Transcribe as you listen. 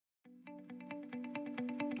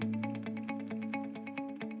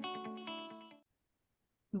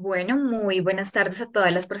Bueno, muy buenas tardes a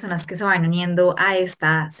todas las personas que se van uniendo a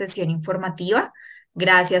esta sesión informativa.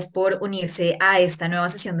 Gracias por unirse a esta nueva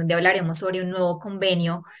sesión donde hablaremos sobre un nuevo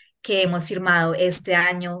convenio que hemos firmado este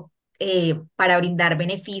año para brindar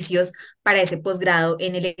beneficios para ese posgrado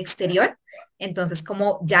en el exterior. Entonces,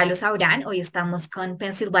 como ya lo sabrán, hoy estamos con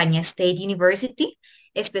Pennsylvania State University,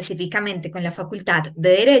 específicamente con la Facultad de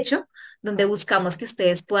Derecho, donde buscamos que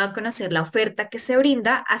ustedes puedan conocer la oferta que se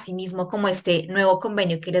brinda, asimismo como este nuevo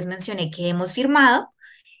convenio que les mencioné que hemos firmado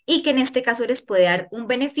y que en este caso les puede dar un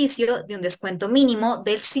beneficio de un descuento mínimo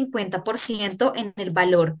del 50% en el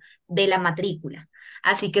valor de la matrícula.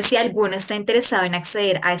 Así que si alguno está interesado en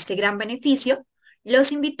acceder a este gran beneficio,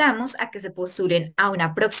 los invitamos a que se postulen a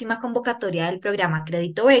una próxima convocatoria del programa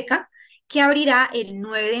Crédito Beca que abrirá el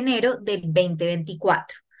 9 de enero del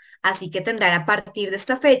 2024. Así que tendrán a partir de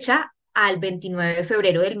esta fecha al 29 de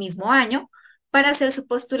febrero del mismo año para hacer su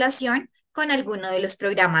postulación con alguno de los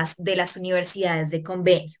programas de las universidades de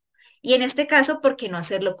convenio. Y en este caso, ¿por qué no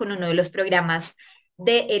hacerlo con uno de los programas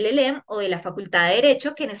de LLM o de la Facultad de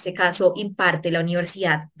Derecho, que en este caso imparte la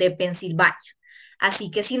Universidad de Pensilvania?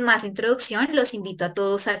 Así que sin más introducción, los invito a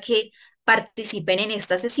todos a que participen en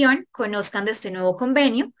esta sesión, conozcan de este nuevo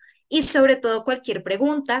convenio y sobre todo cualquier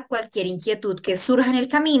pregunta, cualquier inquietud que surja en el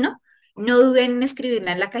camino, no duden en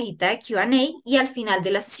escribirla en la cajita de Q&A y al final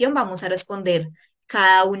de la sesión vamos a responder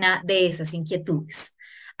cada una de esas inquietudes.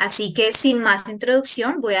 Así que sin más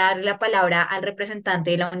introducción, voy a darle la palabra al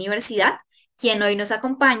representante de la universidad, quien hoy nos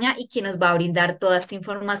acompaña y quien nos va a brindar toda esta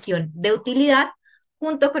información de utilidad,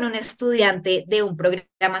 junto con un estudiante de un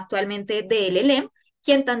programa actualmente de LLM,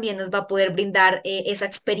 quien también nos va a poder brindar esa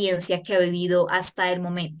experiencia que ha vivido hasta el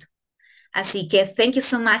momento. Así que thank you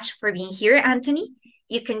so much for being here, Anthony.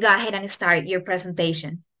 You can go ahead and start your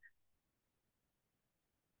presentation.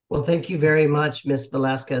 Well, thank you very much, Miss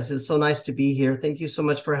Velasquez. It's so nice to be here. Thank you so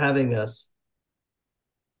much for having us.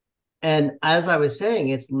 And as I was saying,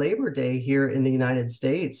 it's Labor Day here in the United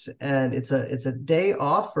States, and it's a day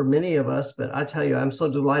off for many of us. But I tell you, I'm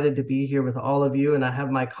so delighted to be here with all of you, and I have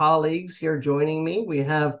my colleagues here joining me. We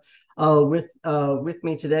have with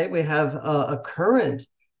me today, we have a current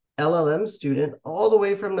LLM student all the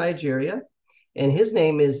way from Nigeria, and his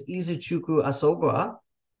name is Izuchukwu Asogwa.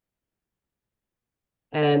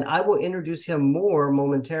 And I will introduce him more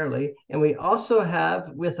momentarily. And we also have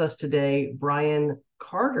with us today Brian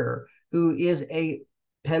Carter, who is a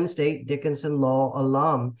Penn State Dickinson Law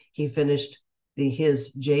alum. He finished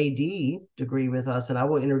his JD degree with us, and I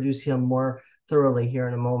will introduce him more thoroughly here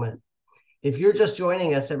in a moment. If you're just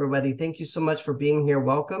joining us, everybody, thank you so much for being here.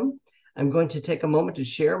 Welcome. I'm going to take a moment to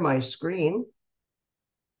share my screen.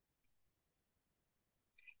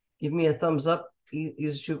 Give me a thumbs up,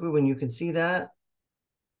 Izuchukwu, when you can see that.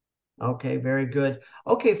 Okay, very good.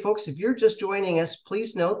 Okay, folks, if you're just joining us,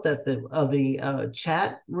 please note that the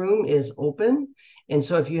chat room is open. And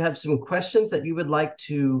so if you have some questions that you would like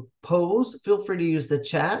to pose, feel free to use the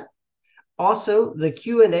chat. Also, the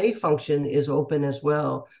Q&A function is open as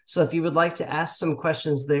well. So if you would like to ask some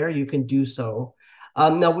questions there, you can do so.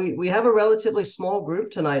 Now, we have a relatively small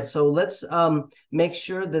group tonight, so let's make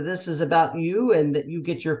sure that this is about you and that you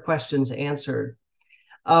get your questions answered.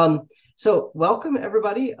 So welcome,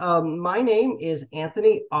 everybody. My name is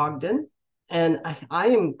Anthony Ogden, and I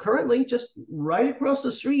am currently just right across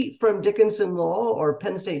the street from Dickinson Law, or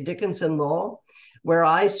Penn State Dickinson Law, where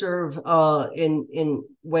I serve in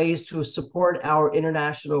ways to support our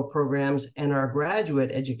international programs and our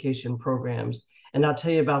graduate education programs. And I'll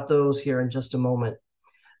tell you about those here in just a moment.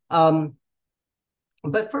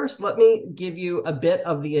 But first, let me give you a bit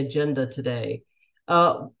of the agenda today.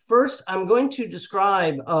 First, I'm going to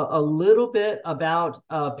describe a little bit about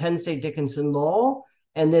Penn State Dickinson Law,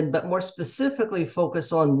 and then, but more specifically,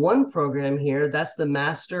 focus on one program here. That's the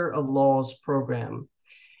Master of Laws program.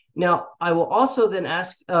 Now, I will also then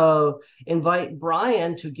invite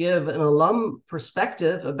Brian to give an alum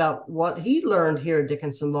perspective about what he learned here at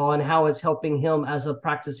Dickinson Law and how it's helping him as a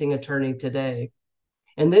practicing attorney today.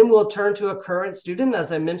 And then we'll turn to a current student,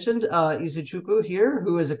 as I mentioned, Izuchukwu here,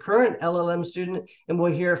 who is a current LLM student, and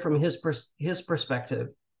we'll hear from his perspective.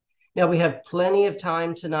 Now, we have plenty of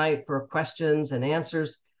time tonight for questions and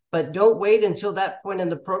answers, but don't wait until that point in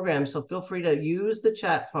the program. So feel free to use the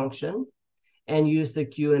chat function and use the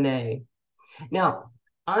Q&A. Now,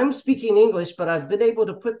 I'm speaking English, but I've been able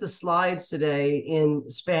to put the slides today in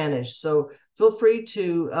Spanish. So feel free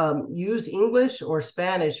to use English or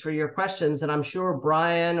Spanish for your questions. And I'm sure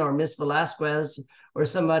Brian or Miss Velasquez or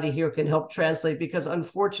somebody here can help translate, because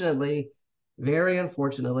unfortunately, very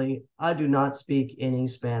unfortunately, I do not speak any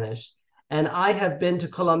Spanish. And I have been to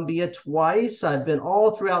Colombia twice. I've been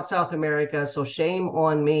all throughout South America, so shame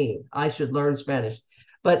on me. I should learn Spanish.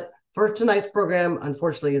 But for tonight's program,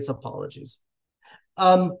 unfortunately, it's apologies.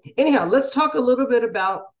 Anyhow, let's talk a little bit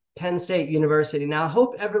about Penn State University. Now, I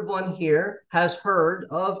hope everyone here has heard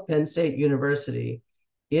of Penn State University.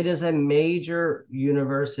 It is a major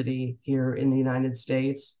university here in the United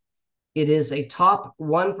States. It is a top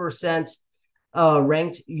 1%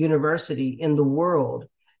 ranked university in the world.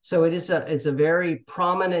 So it's a very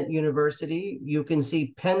prominent university. You can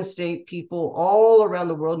see Penn State people all around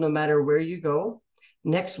the world, no matter where you go.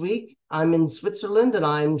 Next week, I'm in Switzerland, and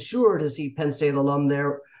I'm sure to see Penn State alum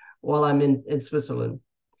there while I'm in Switzerland.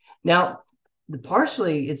 Now,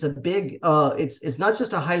 partially, it's a big, it's not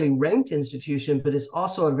just a highly ranked institution, but it's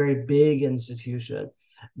also a very big institution.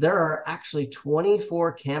 There are actually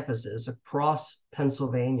 24 campuses across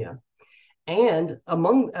Pennsylvania. And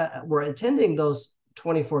among, we're attending those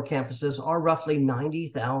 24 campuses are roughly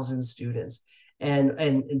 90,000 students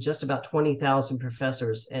and just about 20,000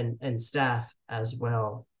 professors and staff as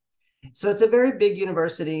well. So it's a very big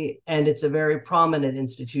university, and it's a very prominent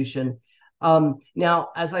institution. Now,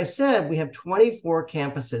 as I said, we have 24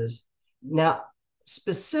 campuses. Now,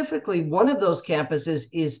 specifically, one of those campuses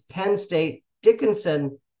is Penn State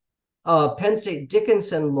Dickinson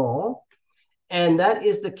Law, and that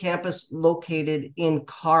is the campus located in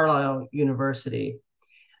Carlisle University.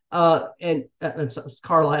 And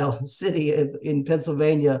Carlisle City in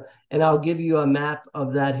Pennsylvania, and I'll give you a map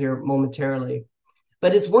of that here momentarily.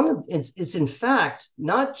 But it's in fact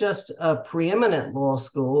not just a preeminent law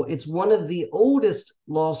school, it's one of the oldest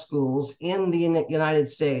law schools in the United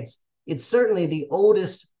States. It's certainly the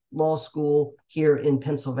oldest law school here in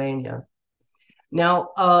Pennsylvania. Now,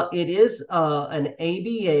 it is an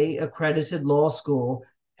ABA accredited law school,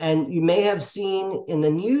 and you may have seen in the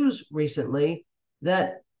news recently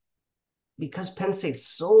that because Penn State's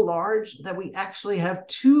so large that we actually have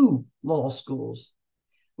two law schools.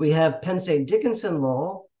 We have Penn State Dickinson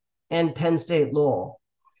Law and Penn State Law.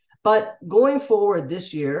 But going forward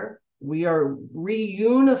this year, we are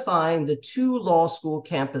reunifying the two law school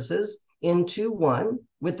campuses into one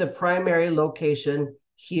with the primary location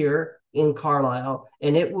here in Carlisle,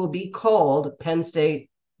 and it will be called Penn State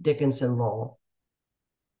Dickinson Law.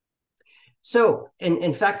 So,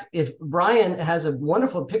 in fact, if Brian has a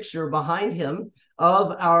wonderful picture behind him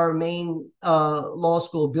of our main law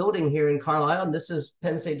school building here in Carlisle, and this is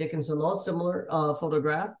Penn State Dickinson Law, similar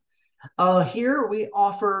photograph. Here we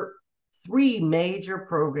offer three major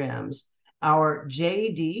programs. Our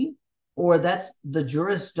JD, or that's the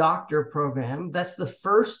Juris Doctor program. That's the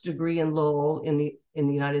first degree in law in the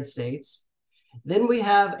United States. Then we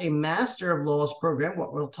have a Master of Laws program,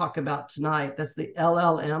 what we'll talk about tonight. That's the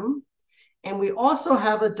LLM. And we also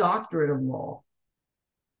have a Doctorate of Law,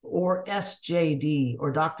 or SJD, or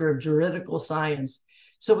Doctor of Juridical Science.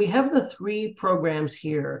 So we have the three programs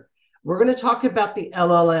here. We're going to talk about the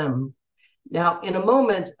LLM. Now, in a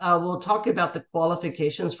moment, we'll talk about the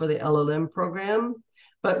qualifications for the LLM program.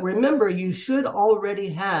 But remember, you should already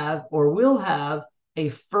have or will have a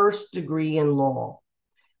first degree in law,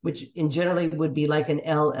 which generally would be like an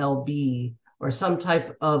LLB, or some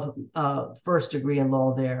type of first degree in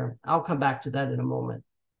law there. I'll come back to that in a moment.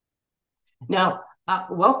 Now,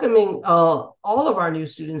 welcoming all of our new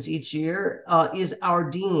students each year is our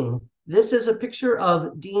dean. This is a picture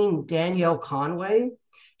of Dean Danielle Conway.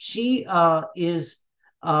 She is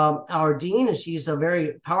our dean, and she's a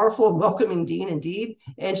very powerful and welcoming dean indeed.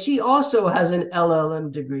 And she also has an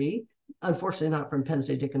LLM degree, unfortunately not from Penn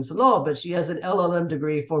State Dickinson Law, but she has an LLM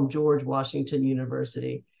degree from George Washington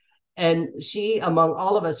University. And she, among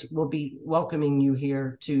all of us, will be welcoming you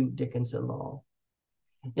here to Dickinson Law.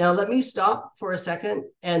 Now, let me stop for a second.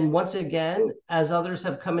 And once again, as others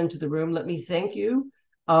have come into the room, let me thank you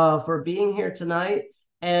for being here tonight.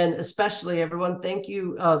 And especially everyone, thank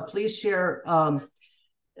you. Please share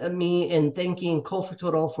me in thanking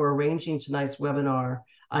Colfuturo for arranging tonight's webinar.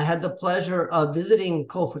 I had the pleasure of visiting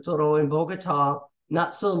Colfuturo in Bogota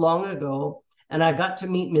not so long ago, and I got to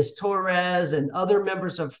meet Ms. Torres and other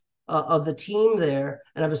members of the team there.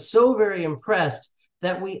 And I was so very impressed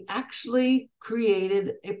that we actually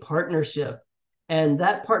created a partnership. And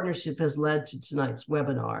that partnership has led to tonight's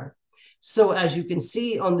webinar. So as you can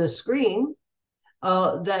see on the screen,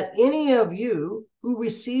 that any of you who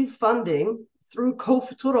receive funding through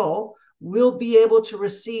Colfuturo will be able to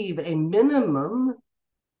receive a minimum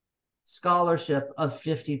scholarship of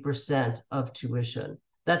 50% of tuition.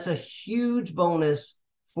 That's a huge bonus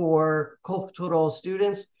for Colfuturo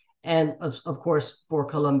students, and of course for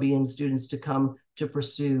Colombian students to come to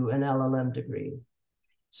pursue an LLM degree.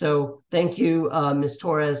 So thank you, Ms.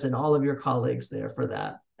 Torres, and all of your colleagues there for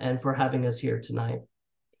that and for having us here tonight.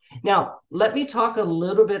 Now, let me talk a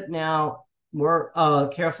little bit now more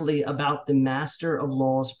carefully about the Master of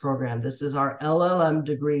Laws program. This is our LLM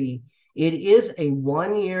degree. It is a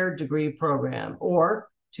one-year degree program or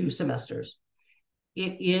 2 semesters.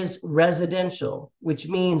 It is residential, which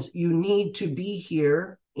means you need to be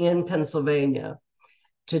here in Pennsylvania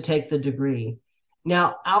to take the degree.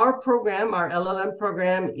 Now, our program, our LLM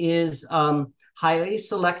program, is highly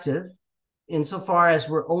selective insofar as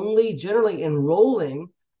we're only generally enrolling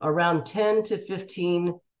around 10 to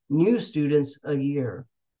 15 new students a year.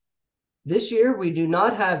 This year, we do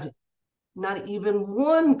not have not even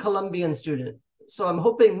one Colombian student. So I'm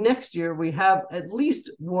hoping next year we have at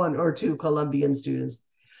least 1 or 2 Colombian students.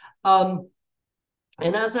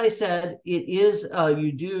 And as I said, it is,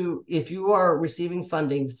 if you are receiving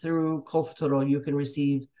funding through Colfutoro, you can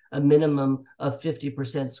receive a minimum of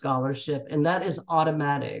 50% scholarship, and that is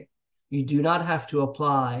automatic. You do not have to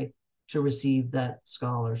apply to receive that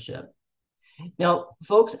scholarship. Now,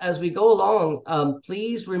 folks, as we go along,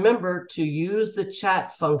 please remember to use the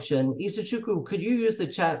chat function. Isachuku, could you use the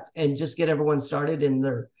chat and just get everyone started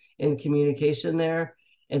in communication there?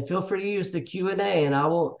 And feel free to use the Q&A, and I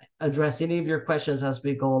will address any of your questions as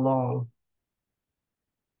we go along.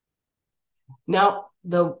 Now,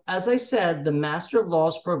 as I said, the Master of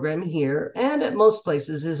Laws program here, and at most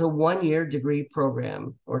places, is a one-year degree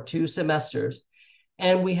program or 2 semesters.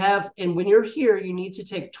 And when you're here, you need to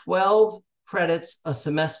take 12 credits a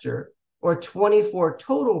semester or 24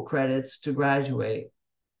 total credits to graduate.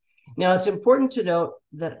 Now, it's important to note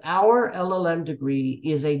that our LLM degree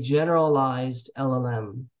is a generalized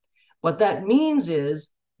LLM. What that means is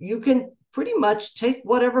you can pretty much take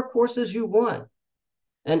whatever courses you want.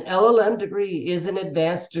 An LLM degree is an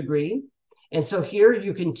advanced degree. And so here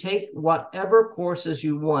you can take whatever courses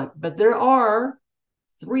you want, but there are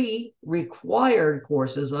 3 required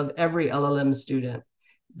courses of every LLM student: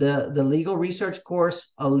 the legal research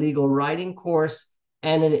course, a legal writing course,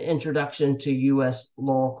 and an introduction to U.S.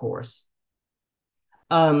 law course.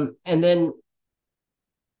 And then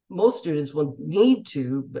most students will need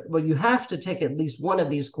to, well, you have to take at least one of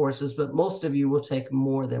these courses, but most of you will take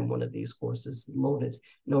more than one of these courses,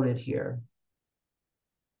 noted here.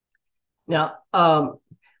 Now,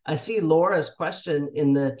 I see Laura's question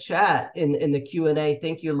in the chat, in the Q&A.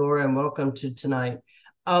 Thank you, Laura, and welcome to tonight.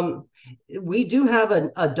 We do have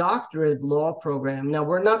a doctorate law program. Now,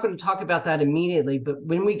 we're not going to talk about that immediately, but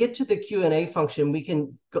when we get to the Q&A function, we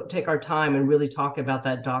can take our time and really talk about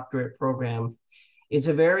that doctorate program. It's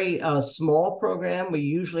a very small program. We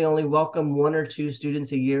usually only welcome 1 or 2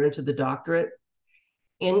 students a year into the doctorate.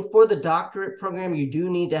 And for the doctorate program, you do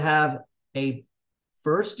need to have a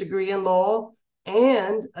first degree in law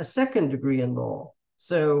and a second degree in law.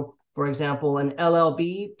 So, for example, an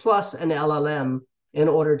LLB plus an LLM in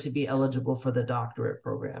order to be eligible for the doctorate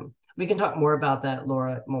program. We can talk more about that,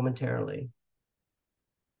 Laura, momentarily.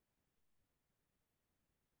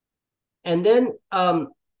 And then,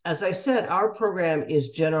 as I said, our program is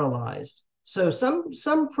generalized. So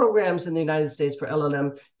some programs in the United States for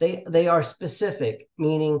LLM, they are specific,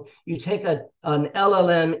 meaning you take an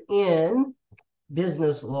LLM in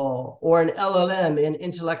business law, or an LLM in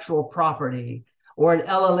intellectual property, or an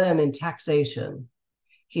LLM in taxation.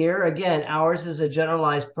 Here, again, ours is a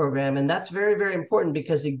generalized program, and that's very, very important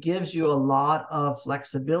because it gives you a lot of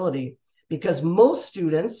flexibility. Because most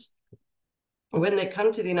students, when they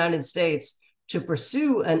come to the United States to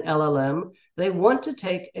pursue an LLM, they want to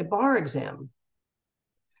take a bar exam.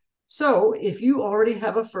 So if you already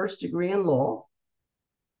have a first degree in law,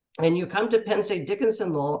 and you come to Penn State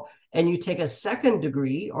Dickinson Law, and you take a second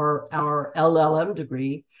degree, or our LLM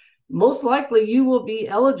degree, most likely you will be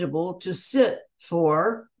eligible to sit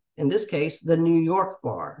for, in this case, the New York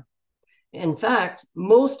bar. In fact,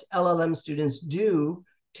 most LLM students do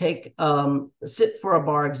sit for a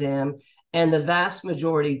bar exam, and the vast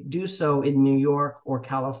majority do so in New York or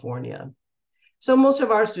California. So most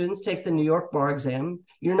of our students take the New York bar exam.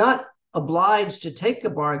 You're not obliged to take a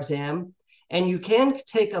bar exam, and you can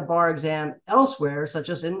take a bar exam elsewhere, such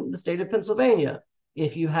as in the state of Pennsylvania,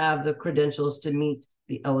 if you have the credentials to meet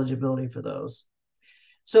the eligibility for those.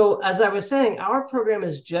 So as I was saying, our program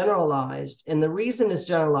is generalized, and the reason it's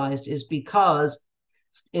generalized is because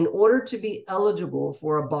in order to be eligible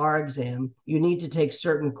for a bar exam, you need to take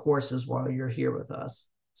certain courses while you're here with us.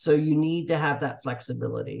 So you need to have that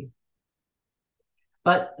flexibility.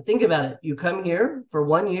 But think about it. You come here for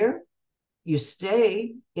 1 year, you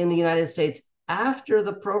stay in the United States after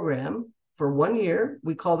the program for 1 year.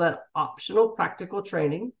 We call that optional practical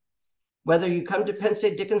training. Whether you come to Penn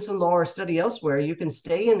State Dickinson Law or study elsewhere, you can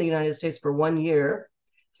stay in the United States for 1 year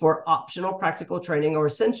for optional practical training, or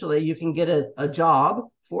essentially you can get a job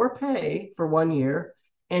for pay for 1 year.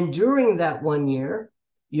 And during that 1 year,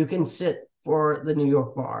 you can sit for the New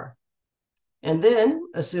York bar. And then,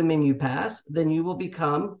 assuming you pass, then you will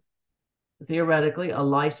become theoretically a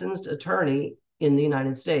licensed attorney in the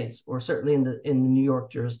United States, or certainly in the New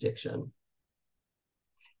York jurisdiction.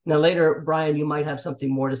 Now, later, Brian, you might have something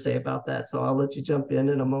more to say about that, so I'll let you jump in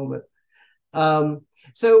a moment.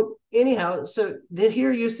 So anyhow,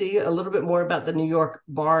 here you see a little bit more about the New York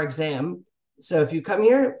bar exam. So if you come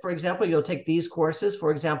here, for example, you'll take these courses, for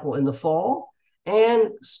example, in the fall, and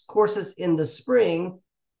courses in the spring.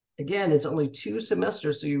 Again, it's only 2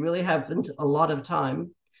 semesters, so you really haven't a lot of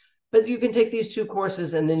time. But you can take these 2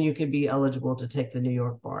 courses, and then you can be eligible to take the New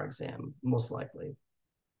York bar exam, most likely.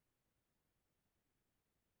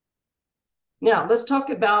 Now, let's talk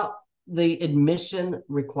about the admission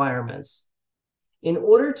requirements. In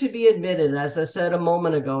order to be admitted, as I said a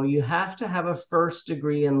moment ago, you have to have a first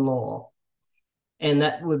degree in law. And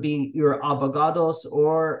that would be your abogados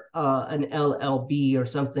or an LLB or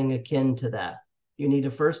something akin to that. You need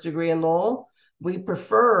a first degree in law. We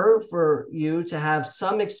prefer for you to have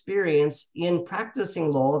some experience in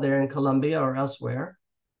practicing law there in Colombia or elsewhere.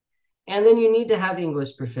 And then you need to have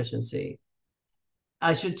English proficiency.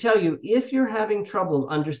 I should tell you, if you're having trouble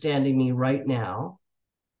understanding me right now,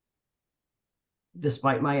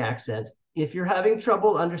 despite my accent, if you're having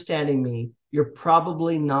trouble understanding me, you're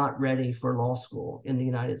probably not ready for law school in the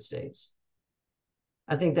United States.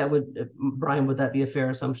 I think that would, Brian, would that be a fair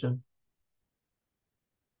assumption?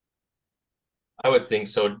 I would think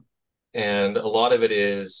so. And a lot of it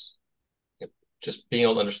is just being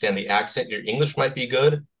able to understand the accent. Your English might be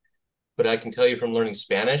good, but I can tell you from learning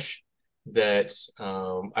Spanish that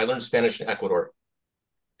I learned Spanish in Ecuador.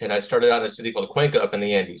 And I started out in a city called Cuenca up in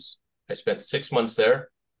the Andes. I spent 6 months there,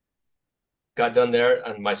 got done there,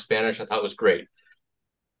 and my Spanish I thought was great.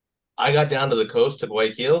 I got down to the coast to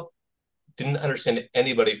Guayaquil, didn't understand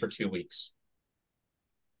anybody for 2 weeks.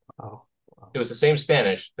 Wow. It was the same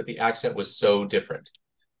Spanish, but the accent was so different.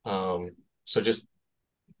 So just,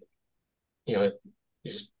 the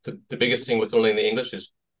biggest thing with learning the English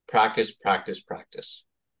is practice, practice, practice.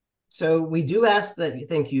 So we do ask that,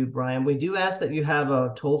 thank you, Brian. We do ask that you have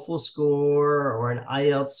a TOEFL score or an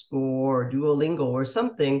IELTS score or Duolingo or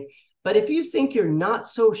something. But if you think you're not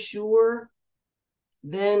so sure,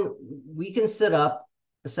 then we can set up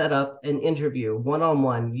an interview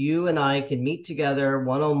one-on-one. You and I can meet together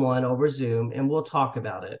one-on-one over Zoom, and we'll talk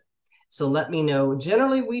about it. So let me know.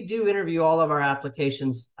 Generally, we do interview all of our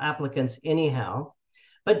applicants anyhow,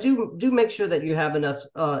 but do make sure that you have enough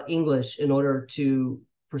English in order to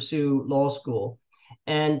pursue law school.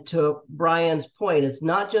 And to Brian's point, it's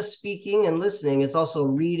not just speaking and listening, it's also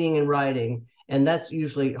reading and writing. And that's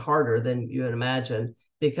usually harder than you would imagine,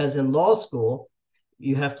 because in law school,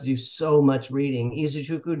 you have to do so much reading.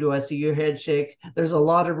 Izuchuku, do I see your head shake? There's a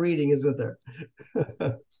lot of reading, isn't there?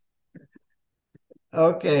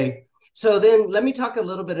 Okay, so then let me talk a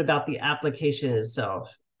little bit about the application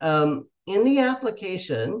itself. In the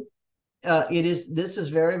application, this is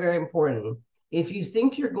very, very important. If you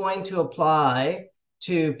think you're going to apply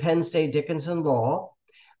to Penn State Dickinson Law,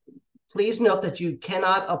 please note that you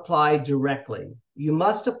cannot apply directly. You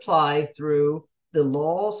must apply through the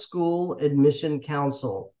Law School Admission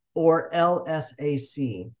Council, or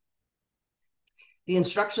LSAC. The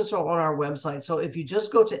instructions are on our website. So if you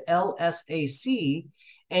just go to LSAC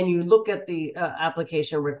and you look at the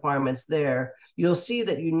application requirements there, you'll see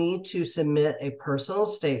that you need to submit a personal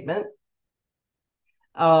statement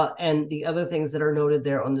and the other things that are noted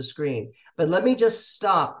there on the screen. But let me just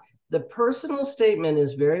stop. The personal statement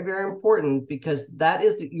is very, very important, because that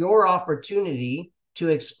is your opportunity to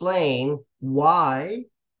explain why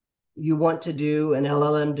you want to do an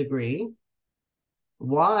LLM degree,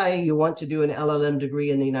 why you want to do an LLM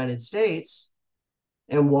degree in the United States,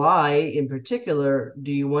 and why, in particular,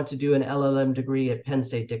 do you want to do an LLM degree at Penn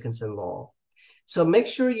State Dickinson Law. So make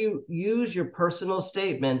sure you use your personal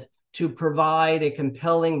statement to provide a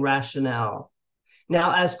compelling rationale.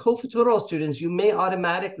 Now, as co-futuro students, you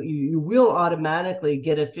will automatically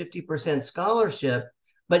get a 50% scholarship,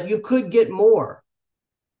 but you could get more.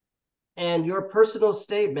 And your personal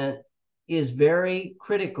statement is very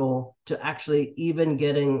critical to actually even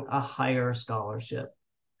getting a higher scholarship.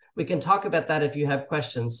 We can talk about that if you have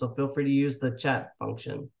questions, so feel free to use the chat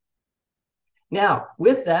function. Now,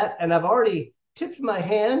 with that, and I've already tipped my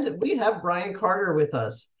hand, we have Brian Carter with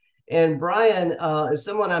us. And Brian is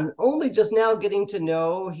someone I'm only just now getting to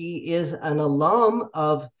know. He is an alum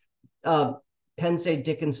of Penn State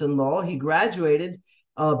Dickinson Law. He graduated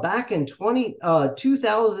back in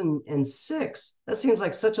 2006. That seems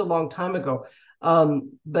like such a long time ago,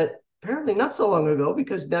 but apparently not so long ago,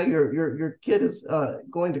 because now your kid is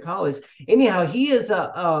going to college. Anyhow, he's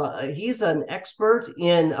an expert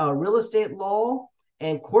in real estate law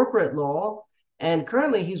and corporate law, and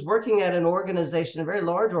currently he's working at an organization, a very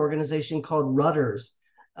large organization called Rudders,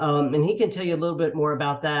 and he can tell you a little bit more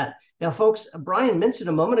about that. Now, folks, Brian mentioned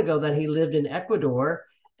a moment ago that he lived in Ecuador,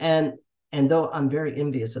 and though I'm very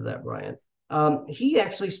envious of that, Brian, he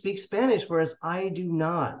actually speaks Spanish, whereas I do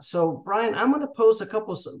not. So, Brian, I'm going to pose a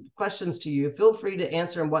couple of questions to you. Feel free to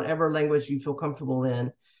answer in whatever language you feel comfortable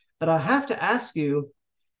in. But I have to ask you,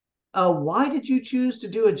 why did you choose to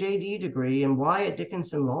do a JD degree, and why at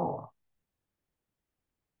Dickinson Law?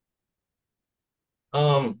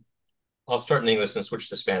 I'll start in English and switch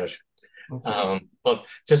to Spanish. Okay. Well,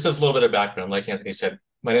 just as a little bit of background, like Anthony said,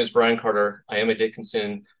 my name is Brian Carter. I am a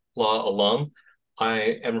Dickinson Law alum.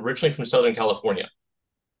 I am originally from Southern California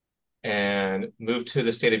and moved to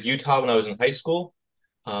the state of Utah when I was in high school.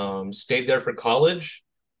 Stayed there for college.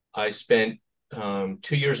 I spent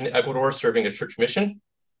 2 years in Ecuador serving a church mission,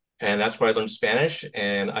 and that's where I learned Spanish.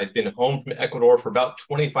 And I've been home from Ecuador for about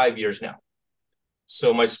 25 years now.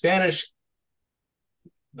 So my Spanish,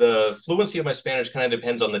 the fluency of my Spanish kind of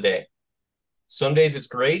depends on the day. Some days it's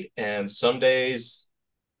great, and some days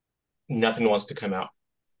nothing wants to come out.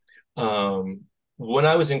 When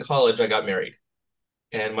I was in college, I got married,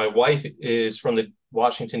 and my wife is from the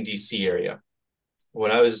Washington, D.C. area.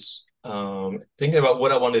 When I was thinking about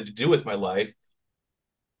what I wanted to do with my life,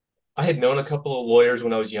 I had known a couple of lawyers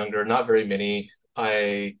when I was younger, not very many.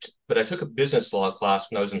 But I took a business law class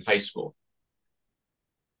when I was in high school,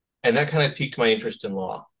 and that kind of piqued my interest in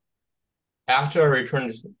law. After I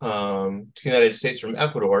returned to the United States from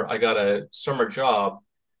Ecuador, I got a summer job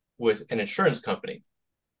with an insurance company.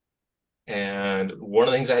 And one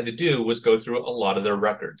of the things I had to do was go through a lot of their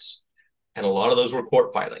records. And a lot of those were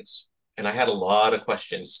court filings. And I had a lot of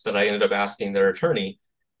questions that I ended up asking their attorney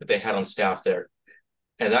that they had on staff there.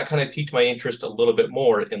 And that kind of piqued my interest a little bit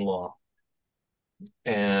more in law.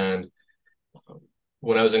 And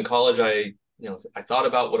when I was in college, I thought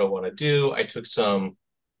about what I want to do. I took some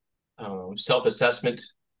self-assessment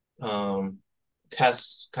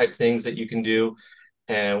tests type things that you can do.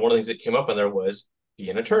 And one of the things that came up on there was be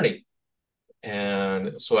an attorney.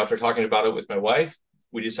 And so after talking about it with my wife,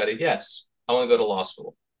 we decided, yes, I want to go to law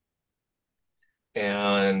school.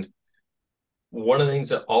 And one of the things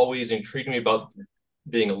that always intrigued me about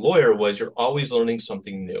being a lawyer was you're always learning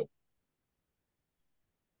something new.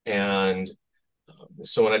 And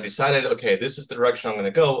so when I decided, okay, this is the direction I'm going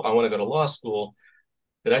to go, I want to go to law school,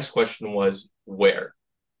 the next question was where?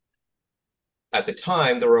 At the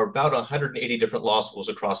time, there were about 180 different law schools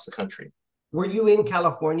across the country. Were you in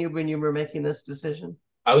California when you were making this decision?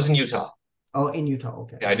 I was in Utah. Oh, in Utah,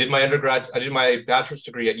 okay. Yeah, I did my bachelor's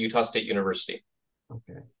degree at Utah State University.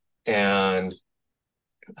 Okay. And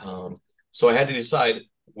so I had to decide,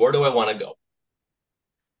 where do I want to go?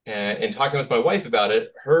 And in talking with my wife about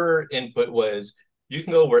it, her input was, you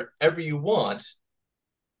can go wherever you want,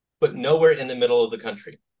 but nowhere in the middle of the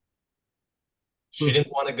country. She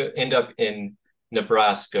didn't want to end up in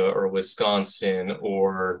Nebraska or Wisconsin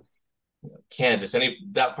or Kansas,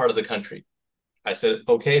 that part of the country. I said,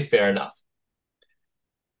 okay, fair enough.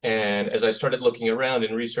 And as I started looking around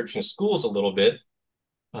and researching schools a little bit,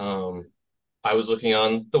 I was looking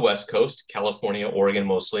on the West Coast, California, Oregon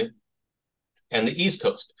mostly, and the East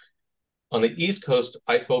Coast. On the East Coast,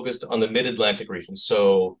 I focused on the Mid-Atlantic region,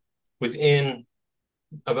 so within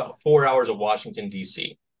about 4 hours of Washington,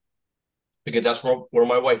 D.C., because that's where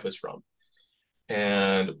my wife was from.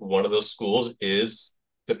 And one of those schools is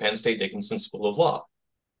the Penn State Dickinson School of Law.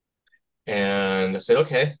 And I said,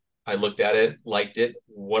 okay. I looked at it, liked it.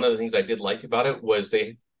 One of the things I did like about it was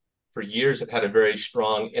they, for years, have had a very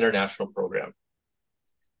strong international program.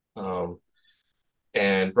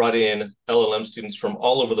 And brought in LLM students from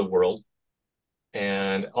all over the world,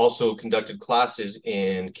 and also conducted classes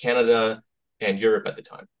in Canada and Europe at the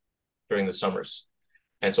time during the summers.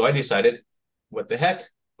 And so I decided, what the heck,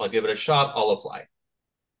 I'll give it a shot, I'll apply.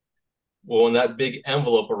 Well, when that big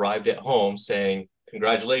envelope arrived at home saying,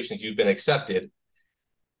 congratulations, you've been accepted,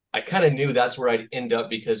 I kind of knew that's where I'd end up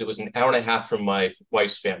because it was an hour and a half from my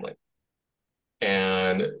wife's family.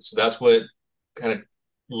 And so that's what kind of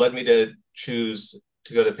led me to choose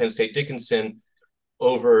to go to Penn State Dickinson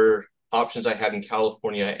over options I had in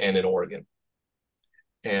California and in Oregon.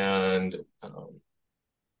 And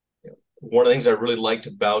one of the things I really liked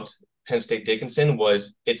about Penn State Dickinson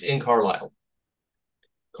was it's in Carlisle.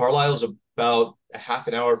 Carlisle is about a half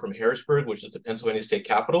an hour from Harrisburg, which is the Pennsylvania state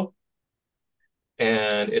capital.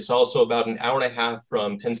 And it's also about an hour and a half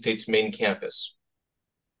from Penn State's main campus.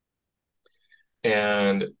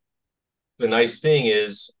 And the nice thing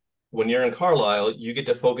is, when you're in Carlisle, you get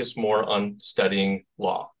to focus more on studying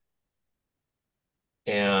law.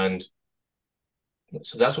 And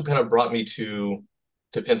so that's what kind of brought me to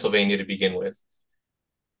Pennsylvania to begin with.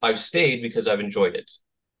 I've stayed because I've enjoyed it.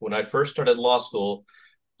 When I first started law school,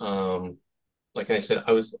 like I said,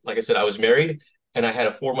 I was married and I had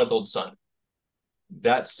a 4-month-old son.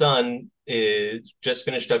 That son is just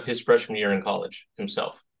finished up his freshman year in college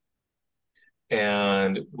himself.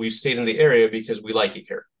 And we've stayed in the area because we like it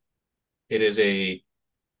here. It is a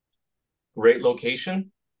great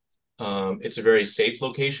location. It's a very safe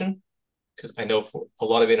location, because I know for a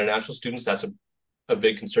lot of international students, that's a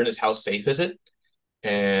big concern, is how safe is it?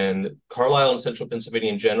 And Carlisle and central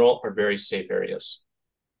Pennsylvania in general are very safe areas.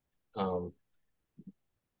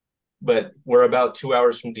 But we're about 2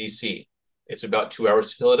 hours from DC. It's about 2 hours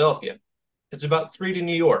to Philadelphia. It's about 3 to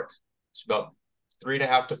New York. It's about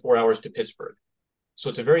 3.5 to 4 hours to Pittsburgh. So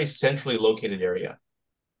it's a very centrally located area.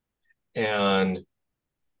 And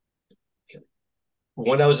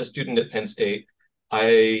when I was a student at Penn State,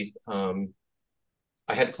 I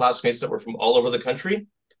had classmates that were from all over the country.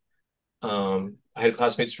 I had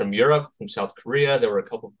classmates from Europe, from South Korea. There were a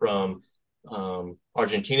couple from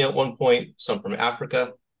Argentina at one point, some from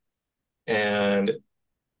Africa. And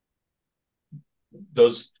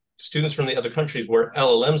those students from the other countries were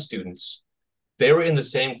LLM students. They were in the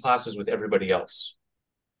same classes with everybody else.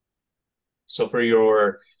 So for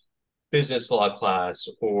your business law class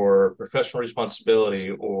or professional responsibility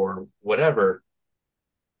or whatever,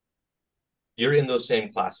 you're in those same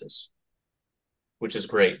classes, which is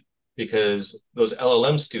great, because those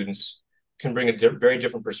LLM students can bring a very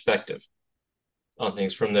different perspective on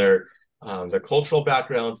things from their cultural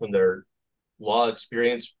background, from their law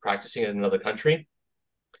experience practicing in another country.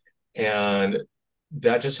 And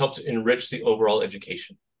that just helps enrich the overall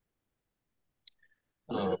education.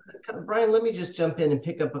 Brian, let me just jump in and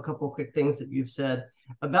pick up a couple quick things that you've said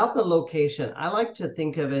about the location. I like to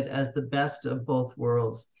think of it as the best of both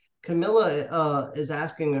worlds. Camilla is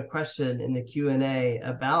asking a question in the Q&A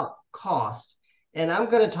about cost, and I'm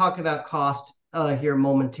going to talk about cost here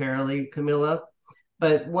momentarily, Camilla.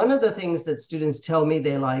 But one of the things that students tell me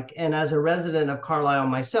they like, and as a resident of Carlisle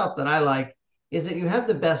myself that I like, is that you have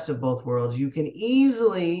the best of both worlds. You can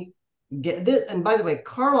easily get this, and by the way,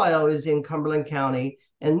 Carlisle is in Cumberland County,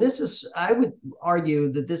 and this is, I would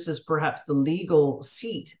argue that this is perhaps the legal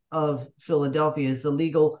seat of Philadelphia, is the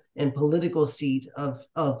legal and political seat of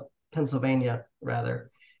Pennsylvania,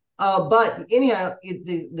 rather. But anyhow,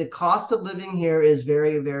 the cost of living here is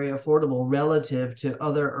very, very affordable relative to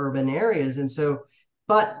other urban areas. And so,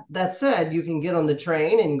 but that said, you can get on the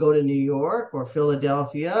train and go to New York or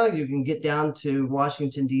Philadelphia. You can get down to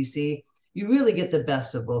Washington, D.C. You really get the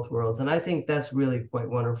best of both worlds. And I think that's really quite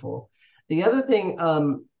wonderful. The other thing,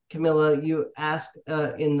 Camilla, you asked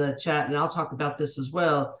in the chat, and I'll talk about this as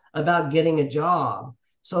well, about getting a job.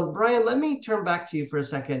 So Brian, let me turn back to you for a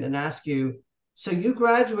second and ask you, so you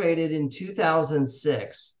graduated in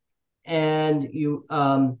 2006, and you,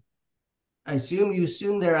 I assume you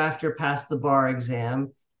soon thereafter passed the bar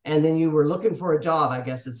exam, and then you were looking for a job, I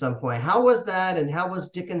guess, at some point. How was that, and how was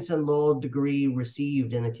Dickinson Law degree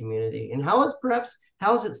received in the community? And how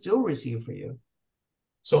is it still received for you?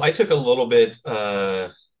 So I took a little bit, I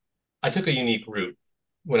took a unique route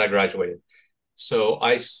when I graduated. So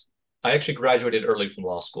I actually graduated early from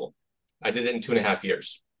law school. I did it in 2.5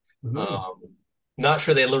 years. Mm-hmm. Not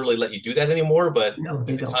sure they literally let you do that anymore, but at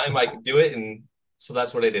the time I could do it. And so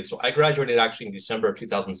that's what I did. So I graduated actually in December of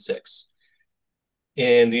 2006.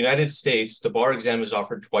 In the United States, the bar exam is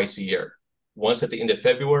offered twice a year, once at the end of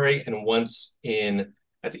February and once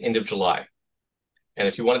at the end of July. And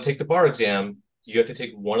if you want to take the bar exam, you have to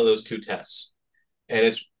take one of those 2 tests. And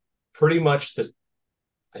it's pretty much I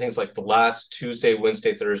think it's like the last Tuesday,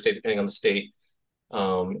 Wednesday, Thursday, depending on the state,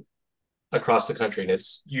 across the country. And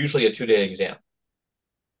it's usually a 2-day exam.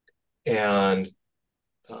 And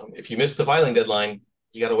if you miss the filing deadline,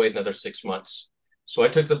 you got to wait another 6 months. So I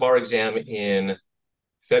took the bar exam in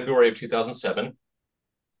February of 2007.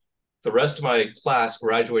 The rest of my class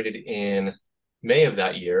graduated in May of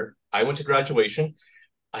that year. I went to graduation.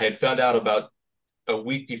 I had found out about a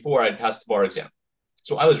week before I'd passed the bar exam.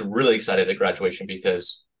 So I was really excited at graduation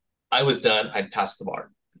because I was done. I'd passed the bar.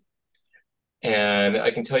 And I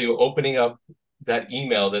can tell you, opening up that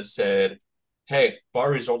email that said, hey,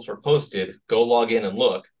 bar results are posted, go log in and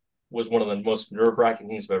look, was one of the most nerve-wracking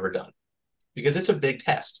things I've ever done, because it's a big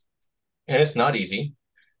test and it's not easy.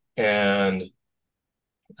 And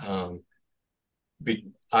um,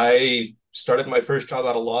 I started my first job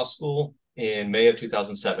out of law school in May of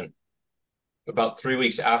 2007, about 3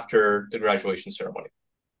 weeks after the graduation ceremony.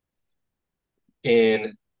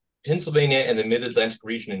 In Pennsylvania and the Mid-Atlantic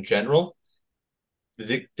region in general,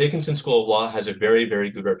 the Dickinson School of Law has a very, very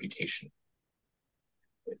good reputation.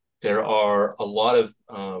 There are a lot of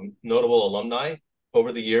notable alumni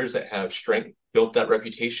over the years that have built that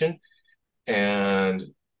reputation. And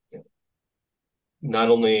not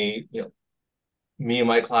only me and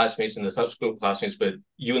my classmates and the subsequent classmates, but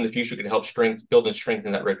you in the future could help build and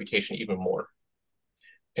strengthen that reputation even more.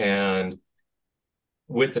 And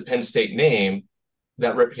with the Penn State name,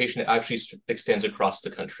 that reputation actually extends across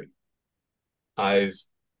the country. I've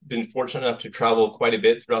been fortunate enough to travel quite a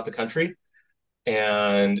bit throughout the country,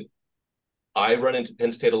 and I run into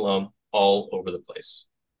Penn State alum all over the place.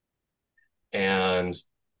 And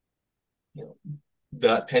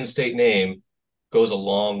that Penn State name goes a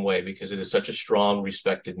long way because it is such a strong,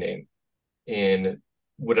 respected name in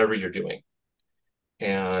whatever you're doing.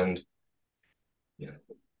 And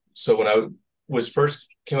so when I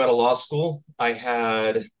came out of law school,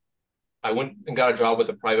 I went and got a job with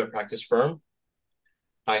a private practice firm.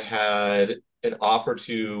 I had an offer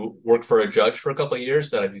to work for a judge for a couple of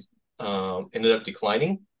years that I ended up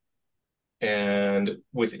declining. And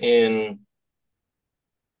within,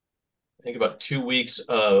 I think, about 2 weeks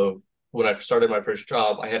of when I started my first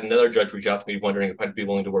job, I had another judge reach out to me wondering if I'd be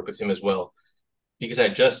willing to work with him as well. Because I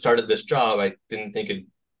just started this job, I didn't think it'd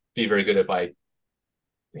be very good if I,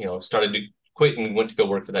 started to quit and went to go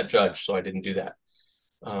work for that judge. So I didn't do that.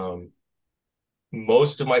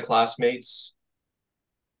 Most of my classmates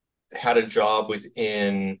had a job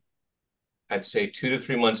within, I'd say, 2 to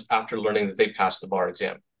 3 months after learning that they passed the bar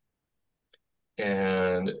exam.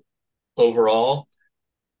 And overall,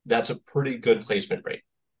 that's a pretty good placement rate.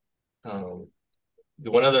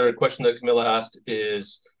 The one other question that Camilla asked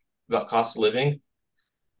is about cost of living.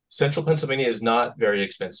 Central Pennsylvania is not very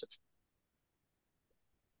expensive.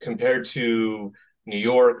 Compared to New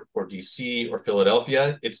York or DC or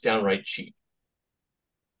Philadelphia, it's downright cheap.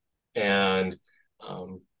 And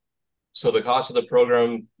so the cost of the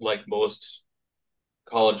program, like most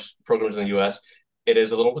college programs in the US, it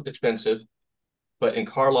is a little bit expensive, but in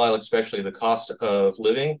Carlisle especially, the cost of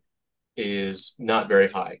living is not very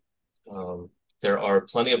high. There are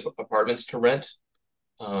plenty of apartments to rent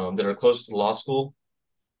that are close to the law school.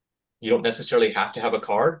 You don't necessarily have to have a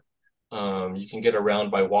car. You can get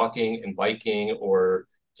around by walking and biking or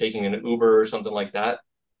taking an Uber or something like that.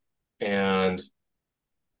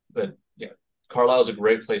 But yeah, Carlisle is a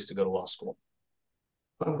great place to go to law school.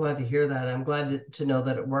 I'm glad to hear that. I'm glad to know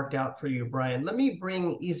that it worked out for you, Brian. Let me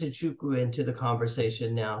bring Izuchukwu into the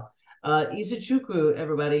conversation now. Izuchukwu,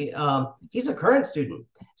 everybody, he's a current student.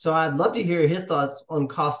 So I'd love to hear his thoughts on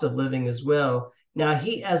cost of living as well. Now,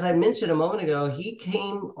 as I mentioned a moment ago, he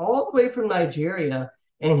came all the way from Nigeria,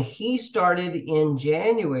 and he started in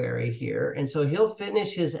January here. And so he'll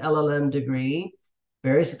finish his LLM degree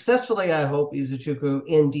very successfully, I hope, Izuchukwu,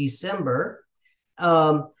 in December.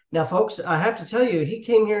 Now, folks, I have to tell you, he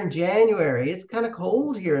came here in January. It's kind of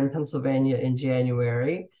cold here in Pennsylvania in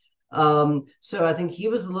January. So I think he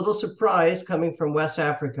was a little surprised coming from West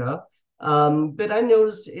Africa. But I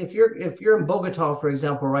noticed if you're in Bogota, for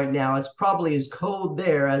example, right now, it's probably as cold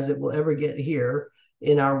there as it will ever get here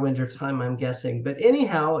in our winter time, I'm guessing. But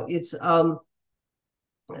anyhow, it's anyhow,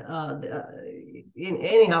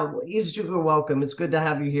 Izuchukwu, welcome. It's good to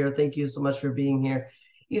have you here. Thank you so much for being here.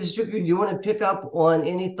 Izuchukwu, do you want to pick up on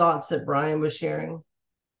any thoughts that Brian was sharing?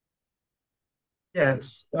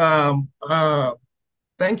 Yes. Thank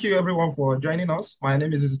you, everyone, for joining us. My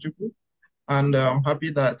name is Izuchukwu, and I'm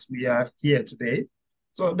happy that we are here today.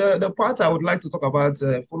 So the part I would like to talk about,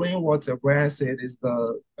 following what Brian said, is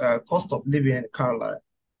the cost of living in Carlisle.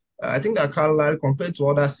 I think that Carlisle, compared to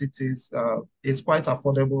other cities, is quite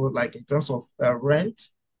affordable, like in terms of rent,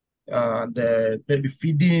 maybe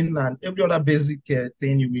feeding, and every other basic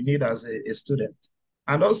thing you will need as a student.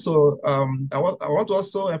 And also, I want to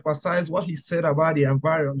also emphasize what he said about the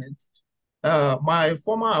environment. My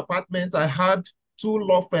former apartment, I had 2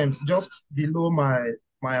 law firms just below my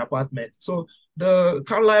apartment. So the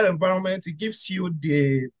Carlisle environment, it gives you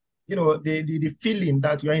the feeling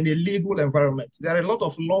that you're in a legal environment. There are a lot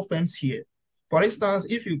of law firms here. For instance,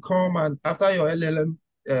 if you come and after your LLM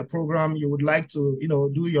program, you would like to,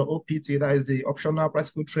 do your OPT, that is the optional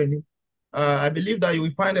practical training. I believe that you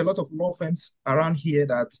will find a lot of law firms around here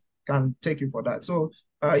that can take you for that. So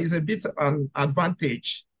it's a bit an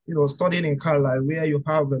advantage, studying in Carlisle, where you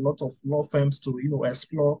have a lot of law firms to,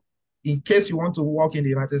 explore in case you want to work in the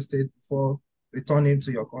United States before returning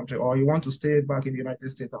to your country, or you want to stay back in the United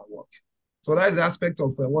States and work. So that is the aspect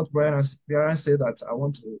of what Brian said that I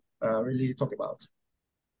want to really talk about.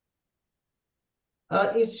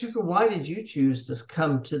 Izuku, why did you choose to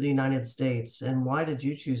come to the United States, and why did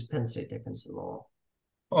you choose Penn State Dickinson Law?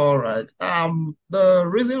 All right. The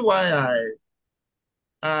reason why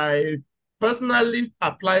I personally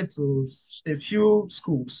applied to a few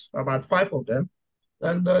schools, about 5 of them,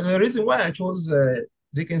 and the reason why I chose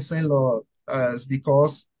Dickinson Law is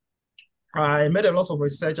because I made a lot of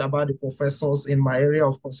research about the professors in my area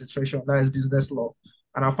of concentration, that is business law,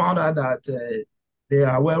 and I found out that they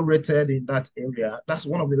are well rated in that area. That's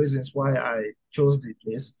one of the reasons why I chose the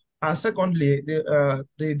place. And secondly, the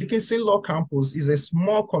Dickinson Law Campus is a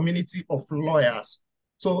small community of lawyers.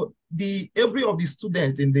 So every of the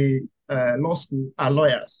students in the law school are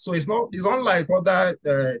lawyers. So it's not like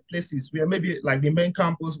other places where maybe like the main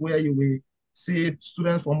campus where you will see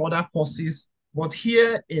students from other courses. But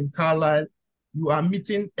here in Carlisle,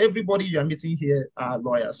 everybody you are meeting here are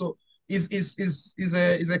lawyers. So is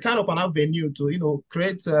a kind of an avenue to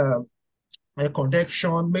create a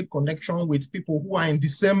connection, make connection with people who are in the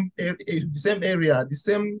same area, the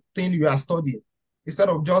same thing you are studying, instead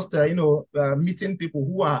of just meeting people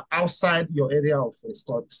who are outside your area of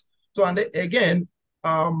studies. So and again,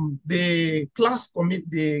 the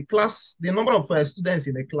number of students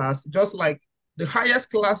in a class, just like the highest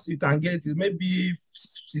class you can get is maybe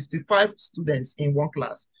 65 students in one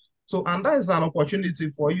class. So, and that is an opportunity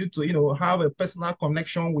for you to, have a personal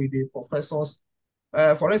connection with the professors.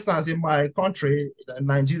 For instance, in my country,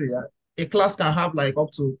 Nigeria, a class can have like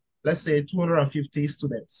up to, let's say, 250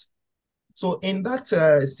 students. So in that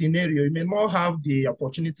scenario, you may not have the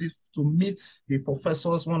opportunity to meet the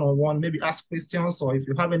professors one-on-one, maybe ask questions, or if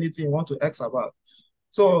you have anything you want to ask about.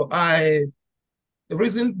 So the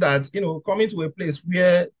reason that, coming to a place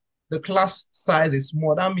where the class size is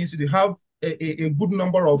small, that means you have a good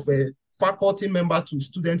number of faculty member to